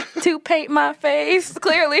like to paint my face,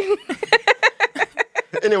 clearly.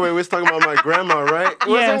 Anyway, we was talking about my grandma, right? Yes.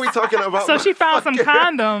 Wasn't we talking about So she found some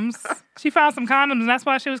condoms. She found some condoms, and that's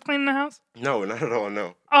why she was cleaning the house? No, not at all,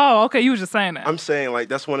 no. Oh, okay. You were just saying that. I'm saying, like,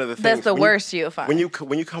 that's one of the things. That's the worst you'll find. When you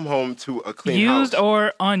come home to a clean house. Used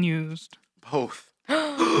or unused? Both.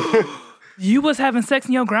 You was having sex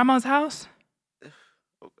in your grandma's house?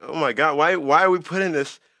 Oh, my God. Why are we putting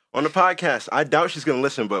this on the podcast? I doubt she's going to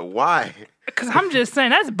listen, but why? Because I'm just saying,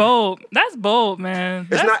 that's bold. That's bold, man.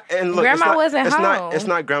 It's not, and look, Grandma wasn't home. It's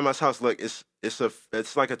not grandma's house. Look, it's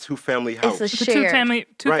like a 2-family house. It's a shared.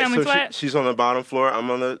 Two-family flat? She's on the bottom floor. I'm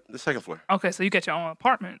on the second floor. Okay, so you got your own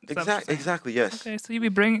apartment. Exactly, yes. Okay, so you be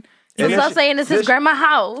bringing... So I'm saying this is grandma's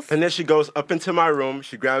house. And then she goes up into my room.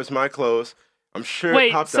 She grabs my clothes. I'm sure Wait,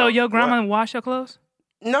 it popped so out. your grandma wash your clothes?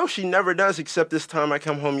 No, she never does, except this time I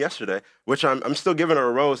come home yesterday, which I'm still giving her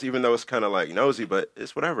a rose, even though it's kind of like nosy, but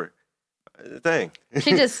it's whatever. Dang.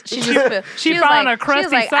 She found a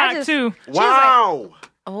crusty sock too. Wow.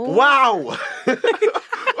 Wow.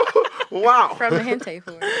 Wow. From the hentai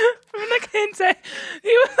floor. From the hentai.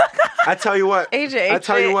 I tell you what. AJ. I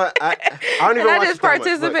tell you what. I don't even watch I just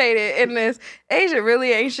participated in this. Asia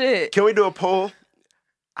really ain't shit. Can we do a poll?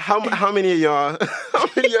 How many of y'all?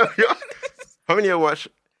 How many of y'all watch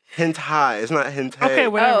hentai? It's not hentai. Okay,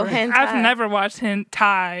 whatever. Oh, hentai. I've never watched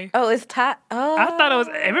hentai. Oh, it's tie. Oh, I thought it was.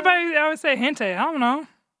 Everybody always say hentai. I don't know.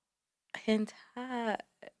 hentai.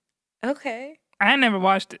 Okay. I ain't never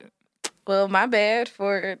watched it. Well, my bad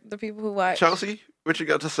for the people who watch. Chelsea, what you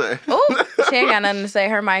got to say? Oh, she ain't got nothing to say.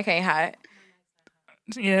 Her mic ain't hot.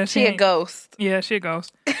 Yeah, She a ain't- ghost. Yeah, she a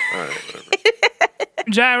ghost. All right, whatever.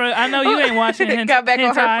 Jaira, I know you ain't watching Got back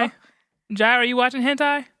on her hentai. Jaira, you watching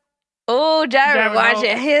hentai? Oh, Jared Jared,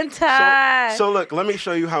 watching hentai. So look, let me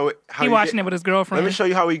show you how He watching it with his girlfriend. Let me show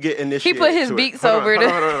you how we get initiated. He put his to it. beats Hold on, over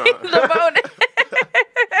hold on. the phone.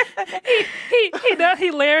 He does.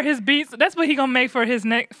 He layer his beats. That's what he gonna make for his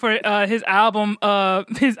his album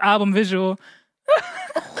visual.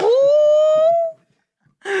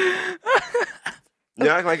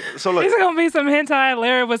 Yeah, like so. Look, It's gonna be some hentai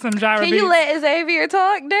layered with some gyro Can beats. you let Xavier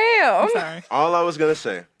talk? Damn. I'm sorry. all I was gonna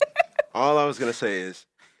say is,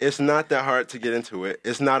 it's not that hard to get into it.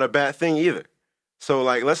 It's not a bad thing either. So,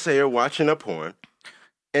 like, let's say you're watching a porn,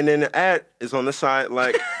 and then the ad is on the side,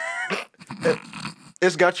 like,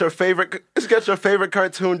 it's got your favorite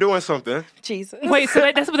cartoon doing something. Jesus. Wait, so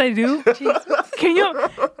that's what they do? Can you?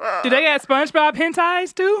 Do they got SpongeBob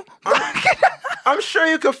hentais too? I'm sure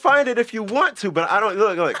you could find it if you want to, but I don't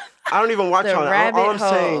look. I don't even watch The all that. rabbit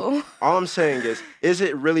hole. All I'm saying is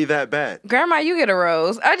it really that bad? Grandma, you get a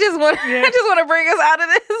rose. I just want to bring us out of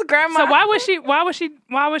this, Grandma. So why was she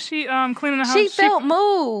cleaning the house? She felt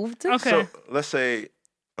moved. Okay. So let's say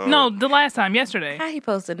No, the last time, yesterday. How he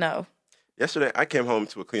supposed to know? yesterday I came home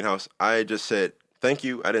to a clean house. I just said thank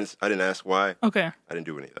you. I didn't ask why. Okay. I didn't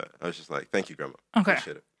do any of that. I was just like, thank you, Grandma. Okay.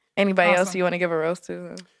 Appreciate it. Anybody Awesome. else you want to give a rose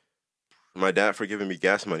to? My dad for giving me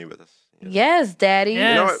gas money with us. You know? Yes, Daddy. Yeah.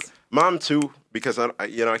 You know Yes. what? Mom too, because I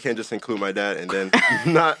can't just include my dad and then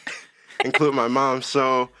not include my mom.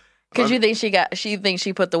 So Because you think she thinks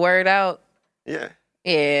she put the word out? yeah.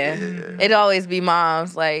 Yeah. It'd always be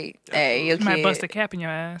moms like, hey, your You might kid. bust a cap in your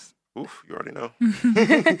ass. Oof, you already know.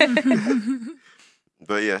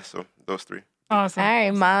 But yeah, so those three. Awesome. All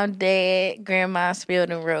right, mom, dad, grandma spilled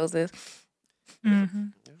them roses. Mm-hmm.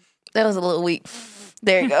 That was a little weak.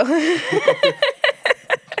 There you go.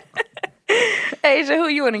 Asia, who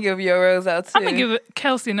you want to give your rose out to? I'm going to give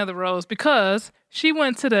Kelsey another rose because she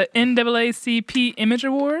went to the NAACP Image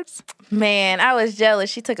Awards. Man, I was jealous.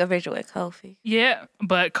 She took a picture with Kofi. Yeah,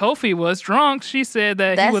 but Kofi was drunk. She said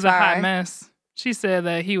that he was a hot mess. She said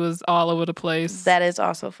that he was all over the place. That is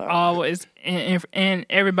also fun. Always in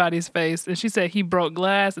everybody's face. And she said he broke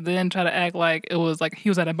glass and then tried to act like it was like he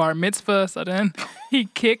was at a bar mitzvah. So then he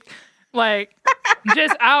kicked, like,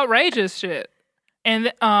 just outrageous shit. And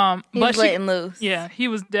he was letting loose. Yeah, he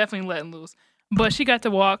was definitely letting loose. But she got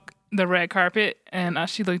to walk the red carpet, and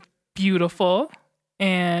she looked beautiful.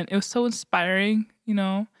 And it was so inspiring, you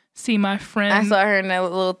know, see my friend. I saw her in that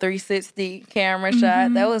little 360 camera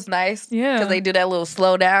shot. That was nice. Yeah. Because they do that little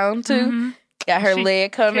slow down, too. Mm-hmm. Got her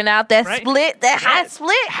leg coming out. That split, that high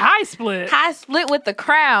split. High split. High split with the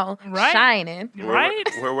crown shining. Right?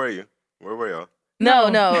 Where were you? Where were y'all?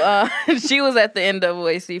 No. She was at the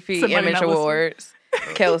NAACP Image Awards.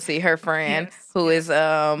 Kelsey, her friend, who is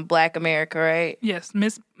Black America, right? Yes,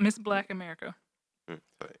 Miss Black America.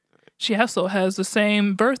 She also has the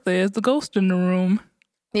same birthday as the ghost in the room.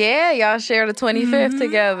 Yeah, y'all share the 25th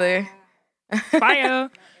together. Fire.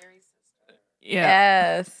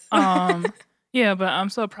 Yeah. Yes. Yeah, but I'm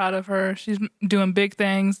so proud of her. She's doing big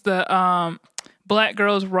things. The Black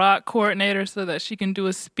Girls Rock coordinator so that she can do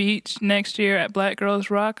a speech next year at Black Girls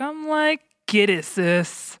Rock. I'm like, get it,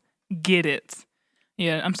 sis. Get it.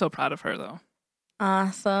 Yeah, I'm so proud of her, though.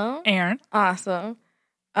 Awesome. Aaron? Awesome.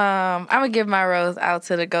 I'm going to give my rose out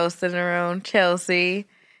to the ghost in the room, Chelsea.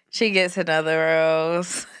 She gets another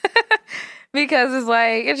rose. Because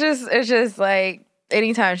it's just like,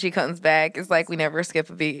 anytime she comes back, it's like we never skip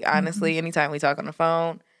a beat, honestly. Anytime we talk on the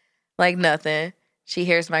phone, like nothing. She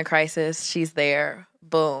hears my crisis. She's there.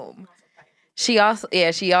 Boom. She also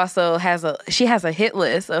has a hit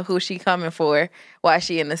list of who she coming for while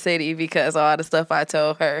she in the city because of all the stuff I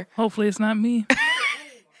told her. Hopefully it's not me.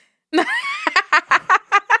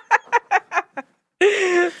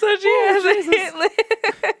 So she has a hit list.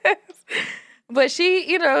 But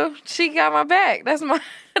she got my back. That's my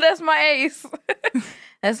ace.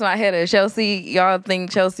 That's my hitter. Chelsea, y'all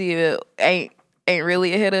think Chelsea ain't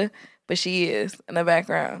really a hitter, but she is in the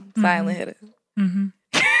background. Silent hitter. Mm-hmm.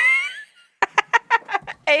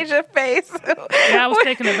 Asia face. Yeah, I was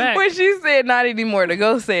taken aback. When she said not anymore, the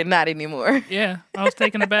ghost said not anymore. Yeah, I was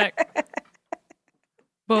taken aback.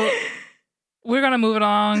 But we're going to move it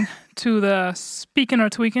along to the Speaking or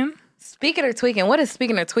Tweaking. Speaking or tweaking? What is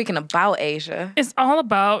speaking or tweaking about, Asia? It's all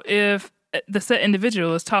about if the said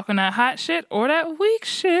individual is talking that hot shit or that weak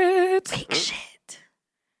shit. Weak shit.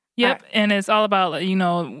 Yep, and it's all about,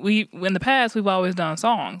 we in the past we've always done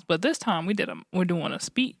songs, but this time we're doing a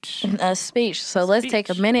speech. A speech. So let's take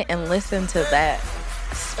a minute and listen to that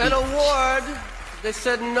speech. An award. They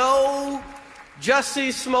said no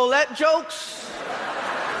Jussie Smollett jokes.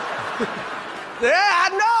 Yeah, I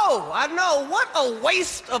know. What a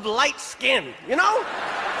waste of light skin, you know?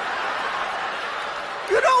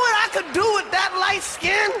 You know what I could do with that light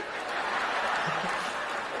skin?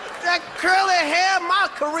 That curly hair, my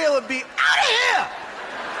career would be out of here.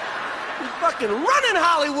 You fucking running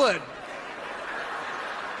Hollywood.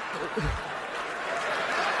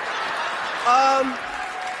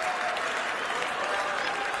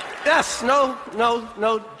 Yes, no,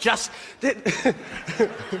 just...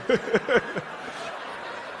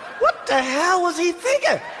 What the hell was he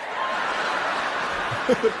thinking?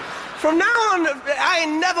 From now on, I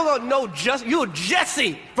ain't never gonna know you're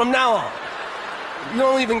Jesse from now on. You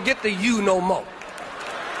don't even get the you no more.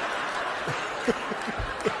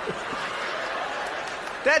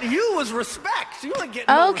 That you was respect. You ain't getting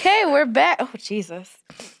no respect. We're back. Oh, Jesus.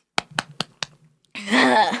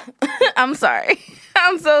 I'm sorry.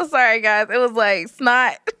 I'm so sorry, guys. It was like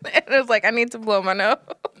snot. It was like, I need to blow my nose.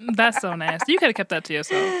 That's so nasty. You could have kept that to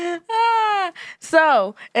yourself.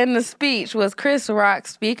 So, in the speech, was Chris Rock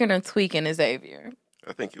speaking or tweaking Xavier?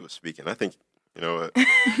 I think he was speaking. I think, you know what?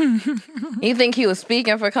 You think he was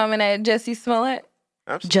speaking for coming at Jussie Smollett?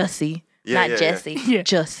 Absolutely. Jussie. Yeah, Not Jesse. Yeah.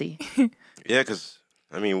 Jussie. Yeah, because,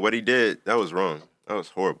 what he did, that was wrong. That was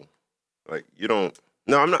horrible. Like, you don't...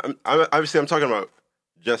 No, I'm not... Obviously, I'm talking about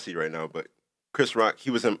Jussie right now, but Chris Rock, he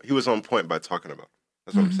was on point by talking about it.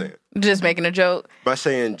 That's what I'm saying. Just making a joke. By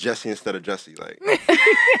saying Jesse instead of Jussie, like,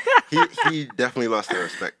 he definitely lost their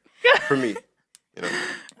respect for me, you know.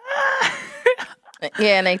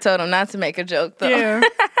 Yeah, and they told him not to make a joke, though. Yeah.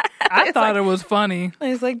 I thought it was funny.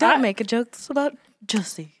 He's like, don't make a joke. It's about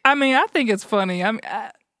Jussie. I think it's funny.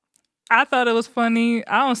 I thought it was funny.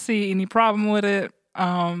 I don't see any problem with it.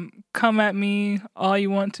 Come at me all you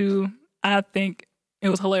want to. I think It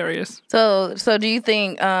was hilarious. So do you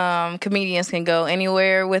think comedians can go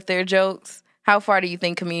anywhere with their jokes? How far do you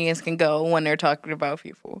think comedians can go when they're talking about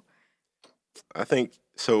people? I think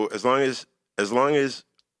so. As long as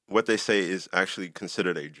what they say is actually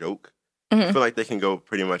considered a joke, I feel like they can go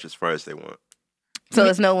pretty much as far as they want. So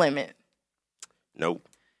there's no limit. Nope.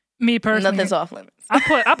 Me personally, Nothing's off limits.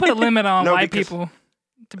 I put a limit on No, white because- people,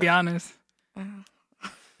 to be honest.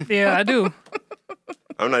 Yeah, I do.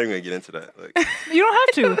 I'm not even gonna get into that. Like, You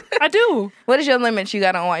don't have to. I do. What is your limit you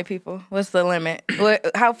got on white people? What's the limit?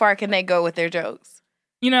 How far can they go with their jokes?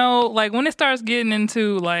 You know, like when it starts getting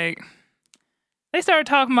into like, they start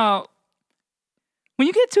talking about when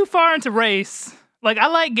you get too far into race. Like I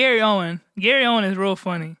like Gary Owen. Gary Owen is real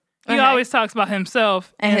funny. He Okay. always talks about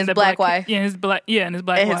himself And his the black wife. Yeah, and his black And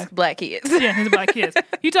wife. his black kids. Yeah, and his black kids.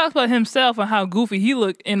 He talks about himself and how goofy he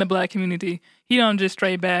looked in the black community. He don't just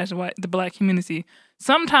straight bash the black community.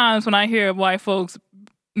 Sometimes when I hear white folks,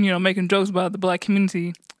 making jokes about the black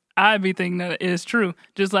community, I be thinking that it is true.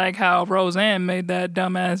 Just like how Roseanne made that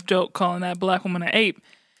dumbass joke calling that black woman an ape.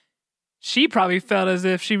 She probably felt as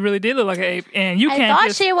if she really did look like an ape, and you can't. I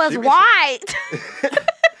thought she was white.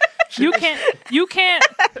 You can't.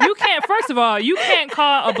 First of all, you can't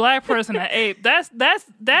call a black person an ape.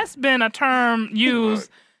 That's been a term used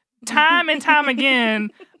time and time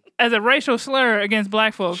again as a racial slur against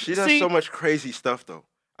black folks. she does so much crazy stuff though.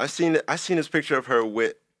 I seen this picture of her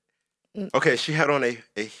with. Okay, she had on a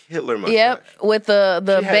Hitler mustache. Yep, with the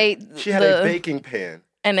bait. She had a baking pan.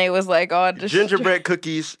 And they was like, oh, just Gingerbread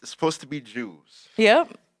cookies supposed to be Jews. Yep,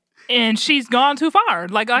 And she's gone too far.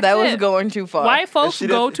 Like I that said, was going too far. white folks she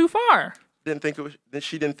go didn't- too far.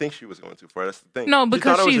 She didn't think she was going too far. That's the thing. No, she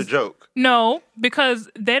because thought it was she's a joke. No, because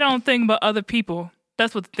they don't think about other people.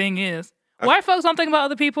 That's what the thing is. White folks don't think about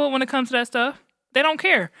other people when it comes to that stuff. They don't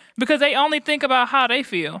care because they only think about how they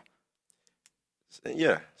feel.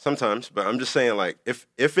 Yeah, sometimes, but I'm just saying, like, if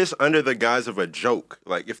it's under the guise of a joke,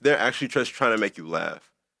 like, if they're actually just trying to make you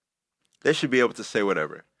laugh, they should be able to say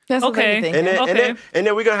whatever. That's what Okay. they think. And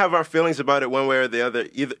then we're gonna have our feelings about it one way or the other,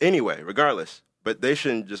 either anyway, regardless. But they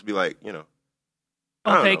shouldn't just be like, I don't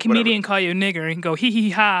Okay, know, comedian call you a nigger and go hee hee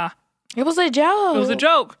ha. It was a joke. It was a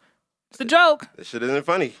joke. It's a joke, That shit isn't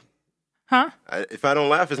funny. huh? If I don't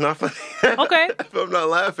laugh, it's not funny. Okay. If I'm not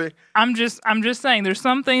laughing, I'm just saying there's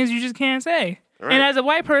some things you just can't say. Right. And as a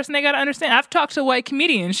white person, they got to understand. I've talked to a white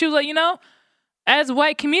comedian. She was like, as a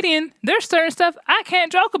white comedian, there's certain stuff I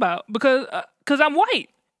can't joke about because I'm white.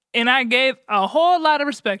 And I gave a whole lot of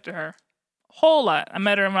respect to her. Whole lot. I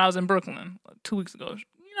met her when I was in Brooklyn 2 weeks ago.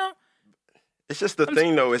 it's just the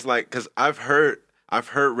thing though. It's like, because I've heard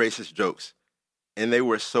racist jokes, and they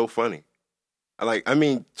were so funny.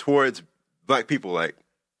 Towards black people, like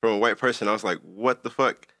from a white person, I was like, what the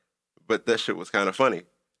fuck? But that shit was kind of funny.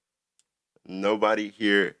 Nobody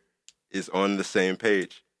here is on the same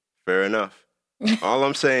page. Fair enough. All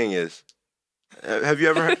I'm saying is, have you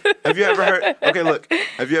ever heard? Okay, look.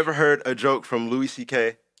 Have you ever heard a joke from Louis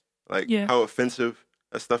C.K.? Like Yeah. how offensive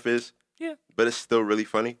that stuff is? Yeah. But it's still really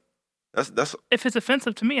funny. That's If it's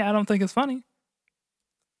offensive to me, I don't think it's funny.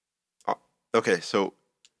 okay. So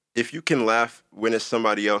if you can laugh when it's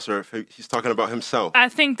somebody else, or if he's talking about himself, I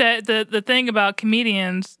think that the thing about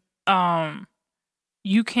comedians,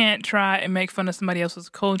 you can't try and make fun of somebody else's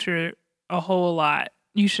culture a whole lot.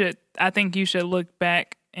 I think you should look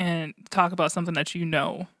back and talk about something that you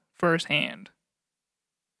know firsthand.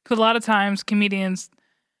 Because a lot of times the comedians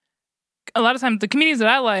that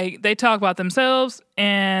I like, they talk about themselves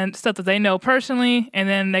and stuff that they know personally, and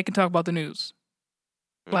then they can talk about the news.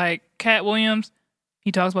 Like Cat Williams,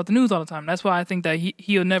 he talks about the news all the time. That's why I think that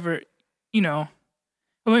he'll never,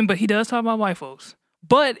 but he does talk about white folks.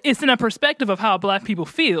 But it's in a perspective of how black people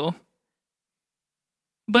feel.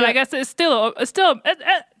 But I guess it's still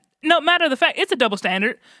no matter the fact, it's a double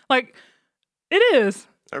standard. Like, it is.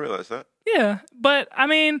 I realize that, Yeah. But I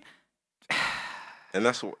mean, and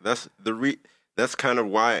that's kind of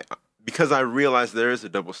why, because I realize there is a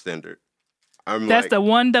double standard. that's the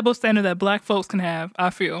one double standard that black folks can have, I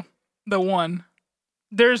feel. The one.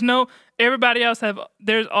 There's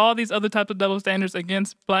all these other types of double standards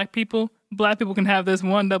against black people. Black people can have this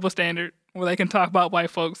one double standard where they can talk about white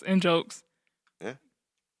folks in jokes. Yeah.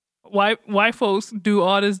 White folks do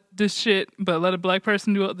all this shit, but let a black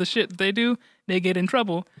person do the shit that they do, they get in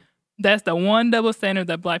trouble. That's the one double standard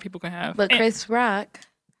that black people can have. But Chris Rock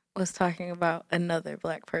was talking about another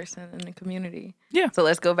black person in the community. Yeah. So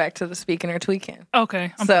let's go back to the speaking or tweaking.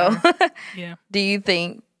 Okay. I'm So, sorry. Yeah. do you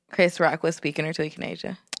think Chris Rock was speaking or tweaking,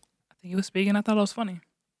 Asia? I think he was speaking. I thought it was funny.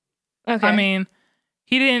 Okay. I mean,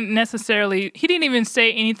 he didn't even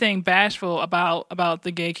say anything bashful about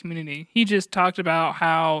the gay community. He just talked about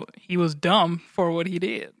how he was dumb for what he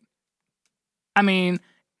did. I mean,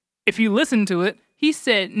 if you listen to it, he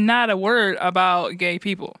said not a word about gay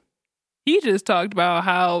people. He just talked about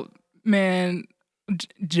how, man,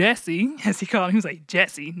 Jesse, as he called him, he was like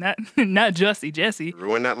Jesse, not Jussie, Jesse.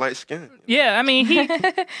 Ruin that light skin. Yeah,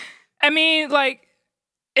 I mean, like,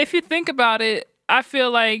 if you think about it, I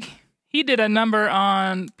feel like he did a number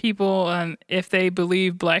on people and if they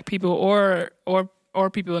believe black people or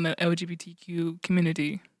people in the LGBTQ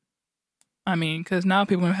community. I mean, because now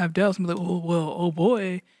people have doubts and be like, oh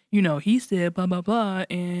boy, he said blah, blah, blah,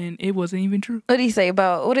 and it wasn't even true.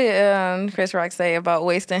 What did Chris Rock say about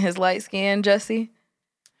wasting his light skin, Jesse?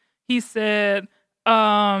 He said,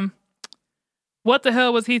 what the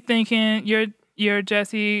hell was he thinking? You're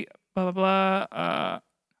Jesse, blah, blah, blah.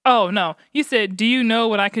 Oh, no. He said, do you know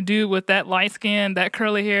what I could do with that light skin, that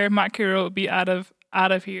curly hair? My career would be out of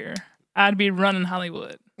here. I'd be running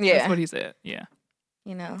Hollywood. Yeah. That's what he said. Yeah.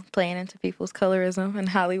 Playing into people's colorism and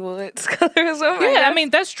Hollywood's colorism. Yeah, I mean,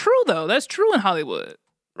 that's true, though. That's true in Hollywood.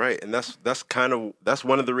 Right, and that's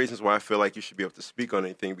one of the reasons why I feel like you should be able to speak on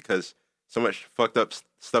anything, because so much fucked up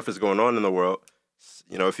stuff is going on in the world.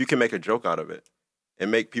 If you can make a joke out of it and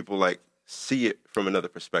make people, like, see it from another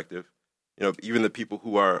perspective, even the people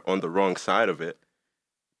who are on the wrong side of it,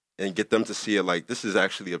 and get them to see it like, this is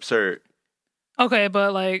actually absurd. Okay,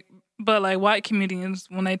 but white comedians,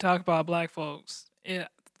 when they talk about black folks,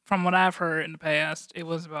 from what I've heard in the past, it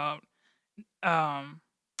was about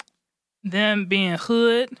them being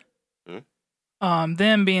hood,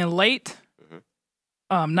 them being late,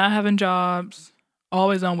 not having jobs,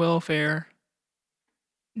 always on welfare,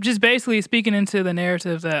 just basically speaking into the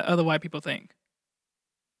narrative that other white people think.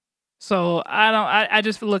 So I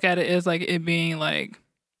just look at it as like it being like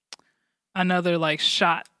another like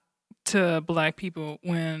shot to black people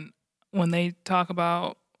when they talk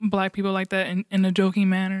about black people like that in a joking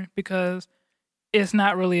manner, because it's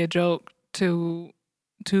not really a joke to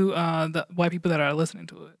the white people that are listening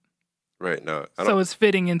to it. Right. No. So it's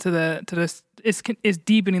fitting into it's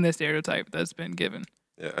deepening the stereotype that's been given.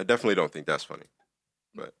 Yeah, I definitely don't think that's funny,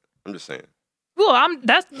 but I'm just saying. Well,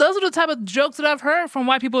 those are the type of jokes that I've heard from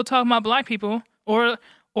white people talking about black people, or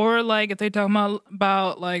like if they talk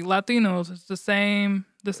about like Latinos, it's the same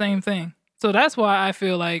thing. So that's why I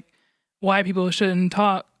feel like white people shouldn't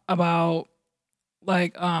talk about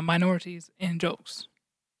like minorities in jokes,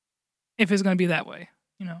 if it's gonna be that way,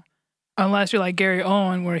 unless you're like Gary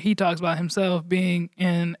Owen, where he talks about himself being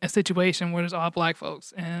in a situation where there's all black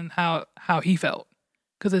folks and how he felt.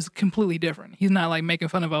 Because it's completely different. He's not like making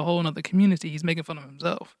fun of a whole other community. He's making fun of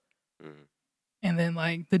himself. Mm-hmm. And then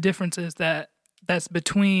like the differences that's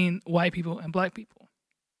between white people and black people.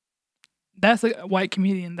 That's a white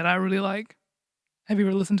comedian that I really like. Have you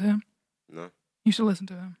ever listened to him? No. You should listen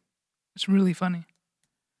to him. It's really funny.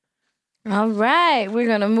 All right. We're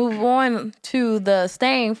going to move on to the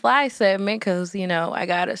Staying Fly segment because, I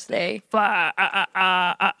got to stay. Fly.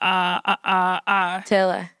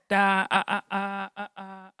 Tell her. All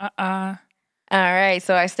right,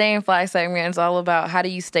 so our Staying Fly segment is all about how do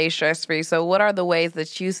you stay stress-free. So what are the ways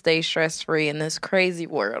that you stay stress-free in this crazy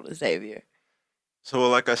world, Xavier? So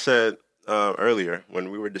like I said earlier,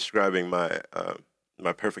 when we were describing my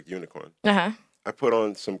perfect unicorn, I put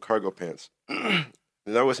on some cargo pants. And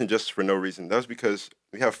that wasn't just for no reason. That was because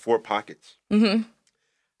we have 4 pockets. Mm-hmm.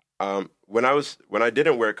 When I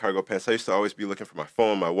didn't wear cargo pants, I used to always be looking for my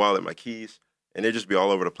phone, my wallet, my keys. And it'd just be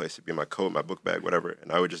all over the place. It'd be my coat, my book bag, whatever.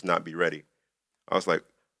 And I would just not be ready. I was like,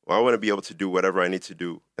 well, I want to be able to do whatever I need to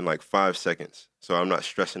do in like 5 seconds. So I'm not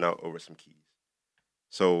stressing out over some keys.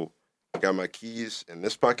 So I got my keys in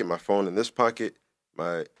this pocket, my phone in this pocket,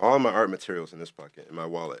 all my art materials in this pocket, and my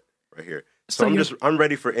wallet right here. So I'm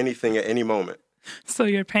ready for anything at any moment. So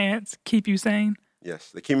your pants keep you sane?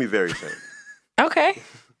 Yes, they keep me very sane. Okay.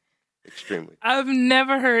 Extremely. I've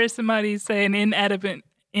never heard somebody say an inanimate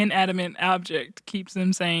object keeps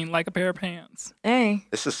them sane, like a pair of pants. Hey,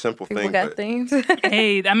 it's a simple people thing. Got things.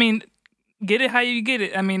 Hey, I mean, get it how you get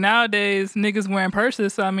it. I mean, nowadays niggas wearing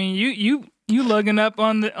purses. So I mean, you lugging up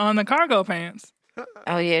on the cargo pants.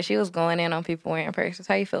 Oh yeah, she was going in on people wearing purses.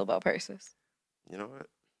 How you feel about purses? You know what?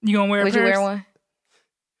 You gonna wear? Would you wear one?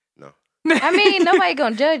 No. I mean, nobody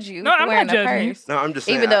gonna judge you no, for I'm wearing not a judging purse. You. No, I'm just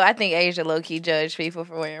saying. Even though I think Asia low key judge people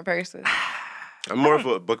for wearing purses. I'm more of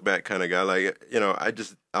a book bag kind of guy. Like, I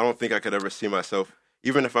don't think I could ever see myself,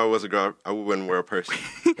 even if I was a girl, I wouldn't wear a purse.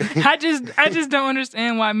 I just don't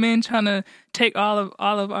understand why men trying to take all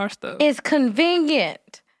of our stuff. It's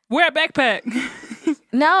convenient. Wear a backpack.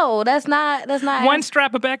 No, that's not. One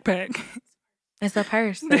strap a backpack. It's a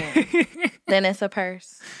purse. Then it's a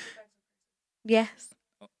purse. Yes.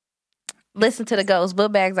 Listen to the ghost.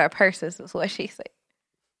 Book bags are purses, is what she said.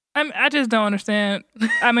 I just don't understand.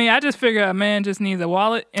 I mean, I just figure a man just needs a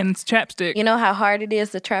wallet and chapstick. You know how hard it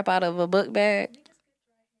is to trap out of a book bag?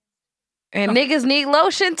 And niggas need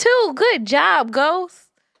lotion too. Good job, ghost.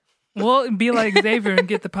 Well, be like Xavier and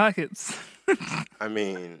get the pockets. I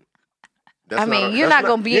mean, you're not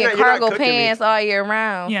going to be in cargo pants all year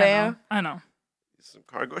round, Yeah, fam. I know. Some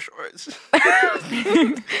cargo shorts.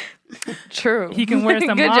 True. He can wear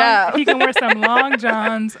some Good long, job. He can wear some long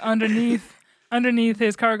johns underneath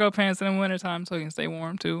his cargo pants in the wintertime so he can stay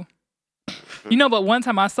warm too. You know, but one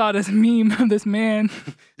time I saw this meme of this man.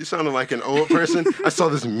 You sounded like an old person. I saw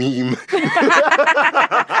this meme.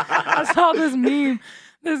 I saw this meme.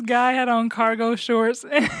 This guy had on cargo shorts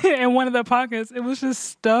and one of the pockets, it was just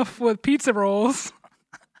stuffed with pizza rolls.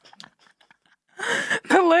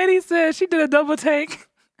 The lady said she did a double take.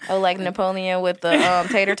 Oh, like Napoleon with the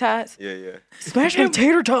tater tots? Yeah. Smash them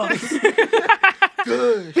tater tots.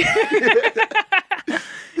 Good. He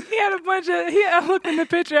had a bunch of. I looked in the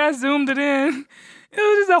picture. I zoomed it in. It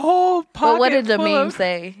was just a whole pocket. But what did the full meme of-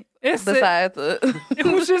 say? It said, Besides the... it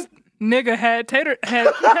was just nigga had tater had.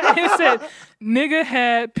 It said nigga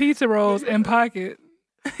had pizza rolls in pocket.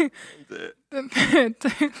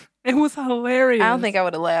 It was hilarious. I don't think I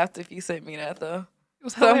would have laughed if you sent me that, though. It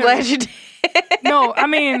was So I'm hilarious. glad you did. No, I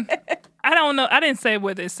mean, I don't know. I didn't say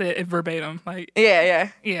what it said verbatim. Like, Yeah.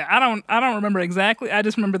 yeah, I don't remember exactly. I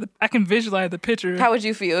just remember I can visualize the picture. How would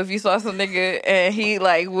you feel if you saw some nigga and he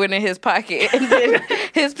like went in his pocket and then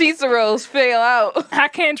his pizza rolls fell out? I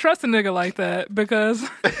can't trust a nigga like that because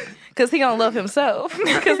Because he don't love himself.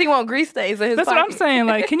 Because he want grease stains in his that's pocket. what I'm saying.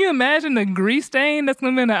 Like, can you imagine the grease stain that's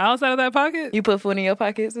gonna be on the outside of that pocket? You put food in your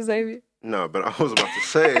pockets, Xavier? No, but I was about to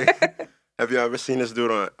say, have you ever seen this dude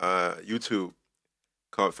on YouTube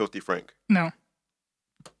called Filthy Frank? No.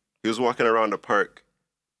 He was walking around the park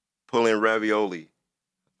pulling ravioli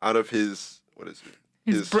out of his, what is it?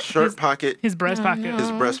 His shirt pocket, His breast pocket. his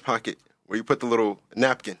breast pocket, where you put the little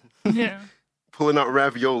napkin, Yeah. pulling out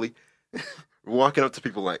ravioli, walking up to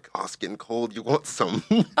people like, oh, it's getting cold, you want some?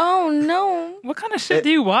 Oh, no. What kind of shit do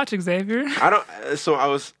you watch, Xavier? So I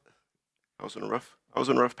was in a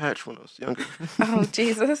rough patch when I was younger. Oh,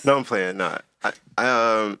 Jesus. No, I'm playing. Nah,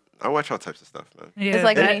 I watch all types of stuff, man. Yeah, It's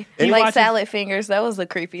like that- me. he Like watches- salad fingers. That was a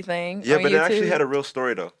creepy thing. Yeah, on but it actually YouTube. had a real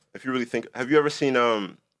story though. If you really think, have you ever seen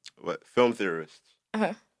film theorists?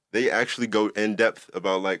 Uh-huh. They actually go in depth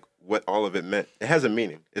about like what all of it meant. It has a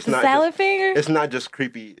meaning. It's The not salad just, finger? It's not just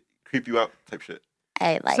creep you out type shit.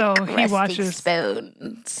 I like So he watches-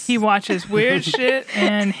 spoons. He watches weird shit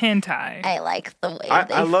and hentai. I like the way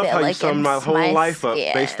I love how you summed my whole life up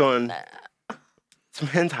based on some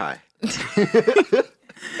hentai.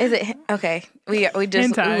 Is it okay? We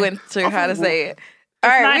just Hentai. we went through how to say it. All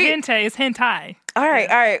It's right, not we, hentai, it's hentai. all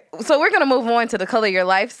right. So we're gonna move on to the Color Your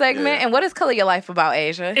Life segment. Yeah. And what is Color Your Life about,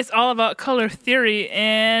 Asia? It's all about color theory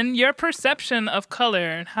and your perception of color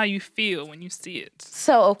and how you feel when you see it.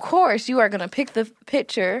 So of course you are gonna pick the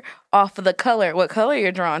picture off of the color. What color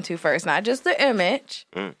you're drawn to first, not just the image.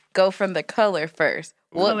 Go from the color first.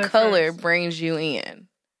 What Color color first. brings you in?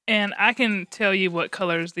 And I can tell you what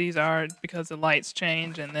colors these are because the lights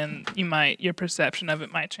change and then your perception of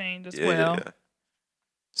it might change as well. Yeah.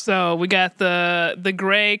 So we got the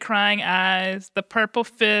gray crying eyes, the purple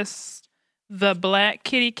fist, the black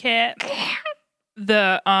kitty cat,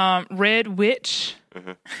 the red witch,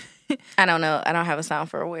 I don't know. I don't have a sound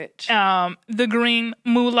for a witch. the green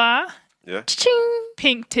moolah, Yeah. Ching.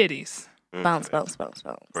 pink titties. Bounce, bounce, bounce,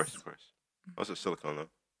 bounce. Of course. Also silicone though.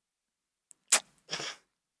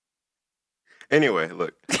 Anyway,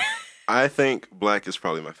 look. I think black is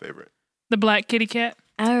probably my favorite. The black kitty cat.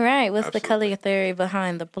 All right. What's the Absolutely. color theory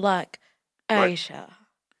behind the black? Right. Aisha.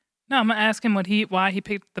 No, I'm gonna ask him why he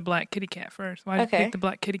picked the black kitty cat first. Why did he Okay. pick the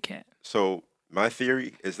black kitty cat? So my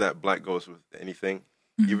theory is that black goes with anything,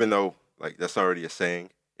 even though like that's already a saying.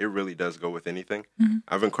 It really does go with anything.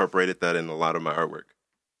 I've incorporated that in a lot of my artwork.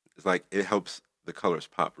 It's like it helps the colors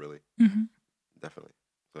pop really. Definitely.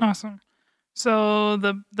 Awesome. So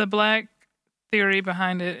the black theory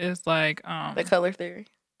behind it is like The color theory.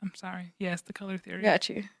 I'm sorry. Yes, the color theory. Got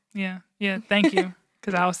you. Yeah. Thank you,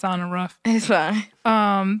 because I was sounding rough. It's fine.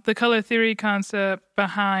 The color theory concept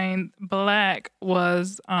behind black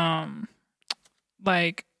was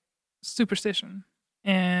like superstition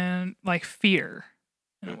and like fear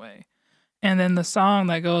in a way, and then the song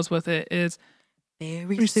that goes with it is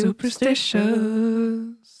Very superstitious.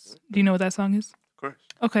 Do you know what that song is? Of course.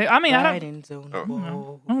 Okay, I mean I don't. Riding's on the Oh.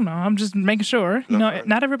 wall. I'm just making sure. You No, know, fine.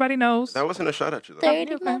 not everybody knows. That wasn't a shot at you though.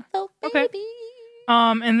 30 month old Okay. baby.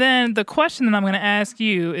 And then the question that I'm going to ask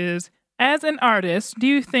you is, as an artist, do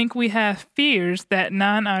you think we have fears that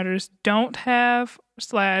non-artists don't have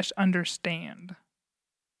 / understand?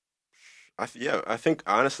 I think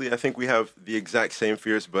honestly, I think we have the exact same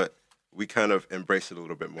fears, but we kind of embrace it a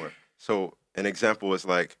little bit more. So an example is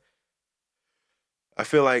like, I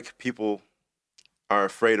feel like people are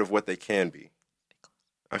afraid of what they can be.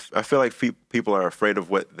 I feel like people are afraid of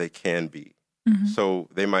what they can be. Mm-hmm. So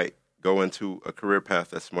they might go into a career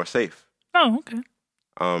path that's more safe. Oh, okay.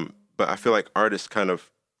 But I feel like artists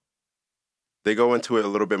they go into it a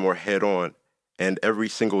little bit more head on, and every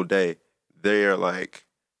single day they are like,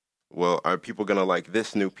 well, are people going to like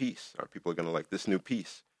this new piece? Are people going to like this new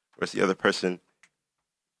piece? Whereas the other person,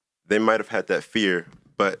 they might have had that fear,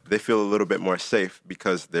 but they feel a little bit more safe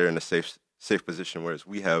because they're in a safe position. Whereas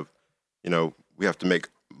we have to make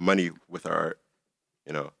money with our art,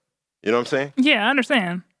 you know what I'm saying? Yeah, I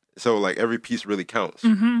understand. So like every piece really counts.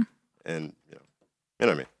 Mm-hmm. And you know what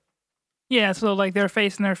I mean? Yeah, so like they're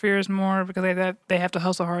facing their fears more because they have to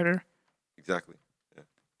hustle harder. Exactly. Yeah.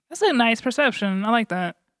 That's a nice perception. I like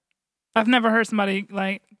that. I've never heard somebody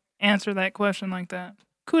like answer that question like that.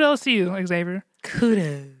 Kudos to you, Xavier.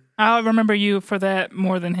 Kudos. I'll remember you for that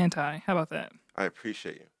more than hentai. How about that? I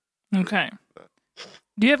appreciate you. Okay.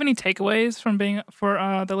 Do you have any takeaways from being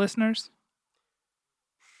for the listeners?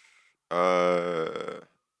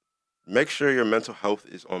 Make sure your mental health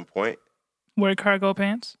is on point. Wear cargo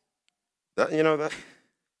pants.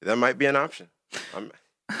 That might be an option.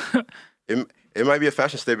 It might be a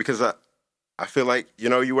fashion statement because I feel like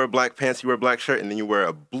you wear black pants, you wear a black shirt, and then you wear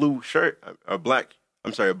a blue shirt, a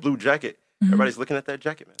blue jacket. Mm-hmm. Everybody's looking at that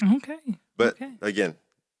jacket, man. Okay. But again,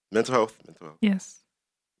 mental health. Yes.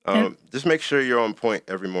 Just make sure you're on point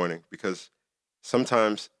every morning because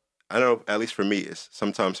sometimes, I know, at least for me, it's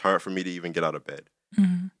sometimes hard for me to even get out of bed.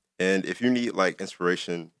 Mm-hmm. And if you need like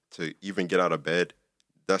inspiration to even get out of bed,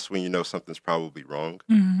 that's when you know something's probably wrong.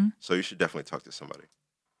 Mm-hmm. So you should definitely talk to somebody.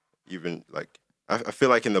 Even like, I feel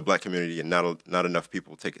like in the black community, not enough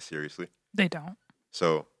people take it seriously. They don't.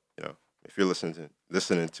 So, if you're listening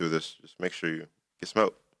to this, just make sure you get some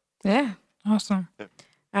help. Yeah. Awesome. Yeah.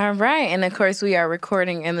 All right. And of course, we are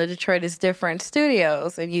recording in the Detroit is Different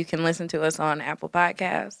studios, and you can listen to us on Apple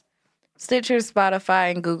Podcasts, Stitcher,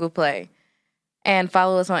 Spotify, and Google Play. And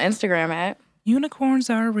follow us on Instagram at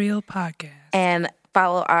Unicorns Are Real Podcast. And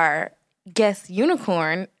follow our guest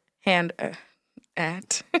unicorn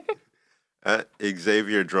at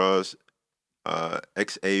Xavier Draws,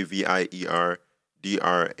 XavierDraws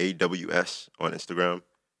on Instagram.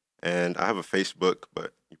 And I have a Facebook,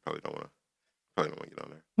 but you probably don't want to get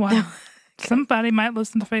on there. Wow. Somebody might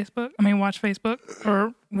listen to Facebook. Watch Facebook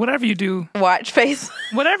or whatever you do. Watch Facebook.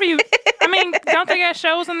 Whatever you. Don't they got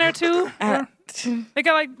shows in there too? They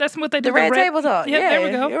got that's what they do. The Red Table Talk. Yeah, there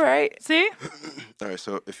we go. You're right. See? All right.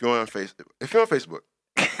 So if you're on Facebook, if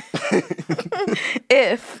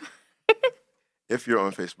you're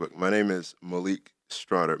on Facebook, my name is Malik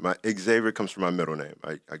Strotter. My Xavier comes from my middle name.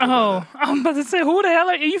 I I'm about to say, who the hell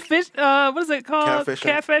are you? Fish? What is it called?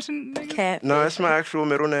 Catfishing. Cat. No, that's my actual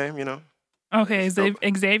middle name. Okay,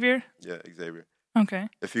 Xavier. Yeah, Xavier. Okay.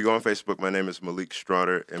 If you go on Facebook, my name is Malik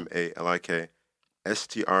Strotter, MALIK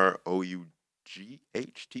STROUGHTER.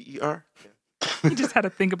 You just had to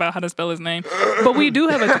think about how to spell his name. But we do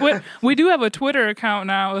have a Twitter account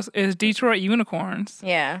now. Is Detroit Unicorns.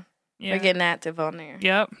 Yeah. We're getting active on there.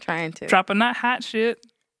 Yep. Trying to. Dropping that hot shit.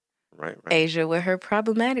 Right. Asia with her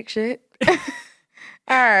problematic shit. All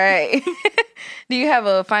right. Do you have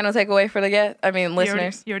a final takeaway for the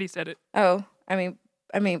listeners? You already said it. Oh, a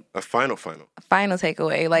final. A final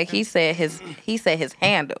takeaway. Like he said his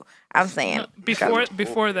handle. I'm saying before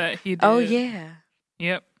that he did. Oh yeah.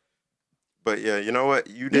 Yep. But yeah, you know what?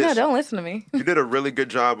 You did. Don't listen to me. You did a really good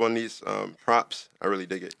job on these props. I really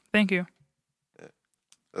dig it. Thank you. Yeah.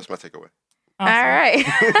 That's my takeaway. Awesome. All right.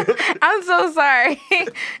 I'm so sorry.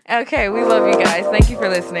 Okay, we love you guys. Thank you for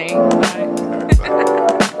listening. Bye.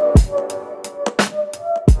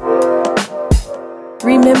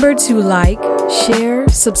 Remember to like, share,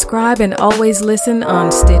 subscribe, and always listen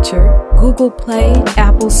on Stitcher, Google Play,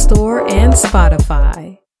 Apple Store, and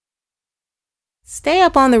Spotify. Stay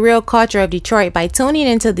up on the real culture of Detroit by tuning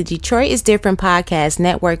into the Detroit is Different Podcast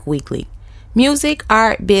Network weekly. Music,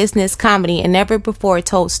 art, business, comedy, and never before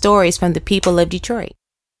told stories from the people of Detroit.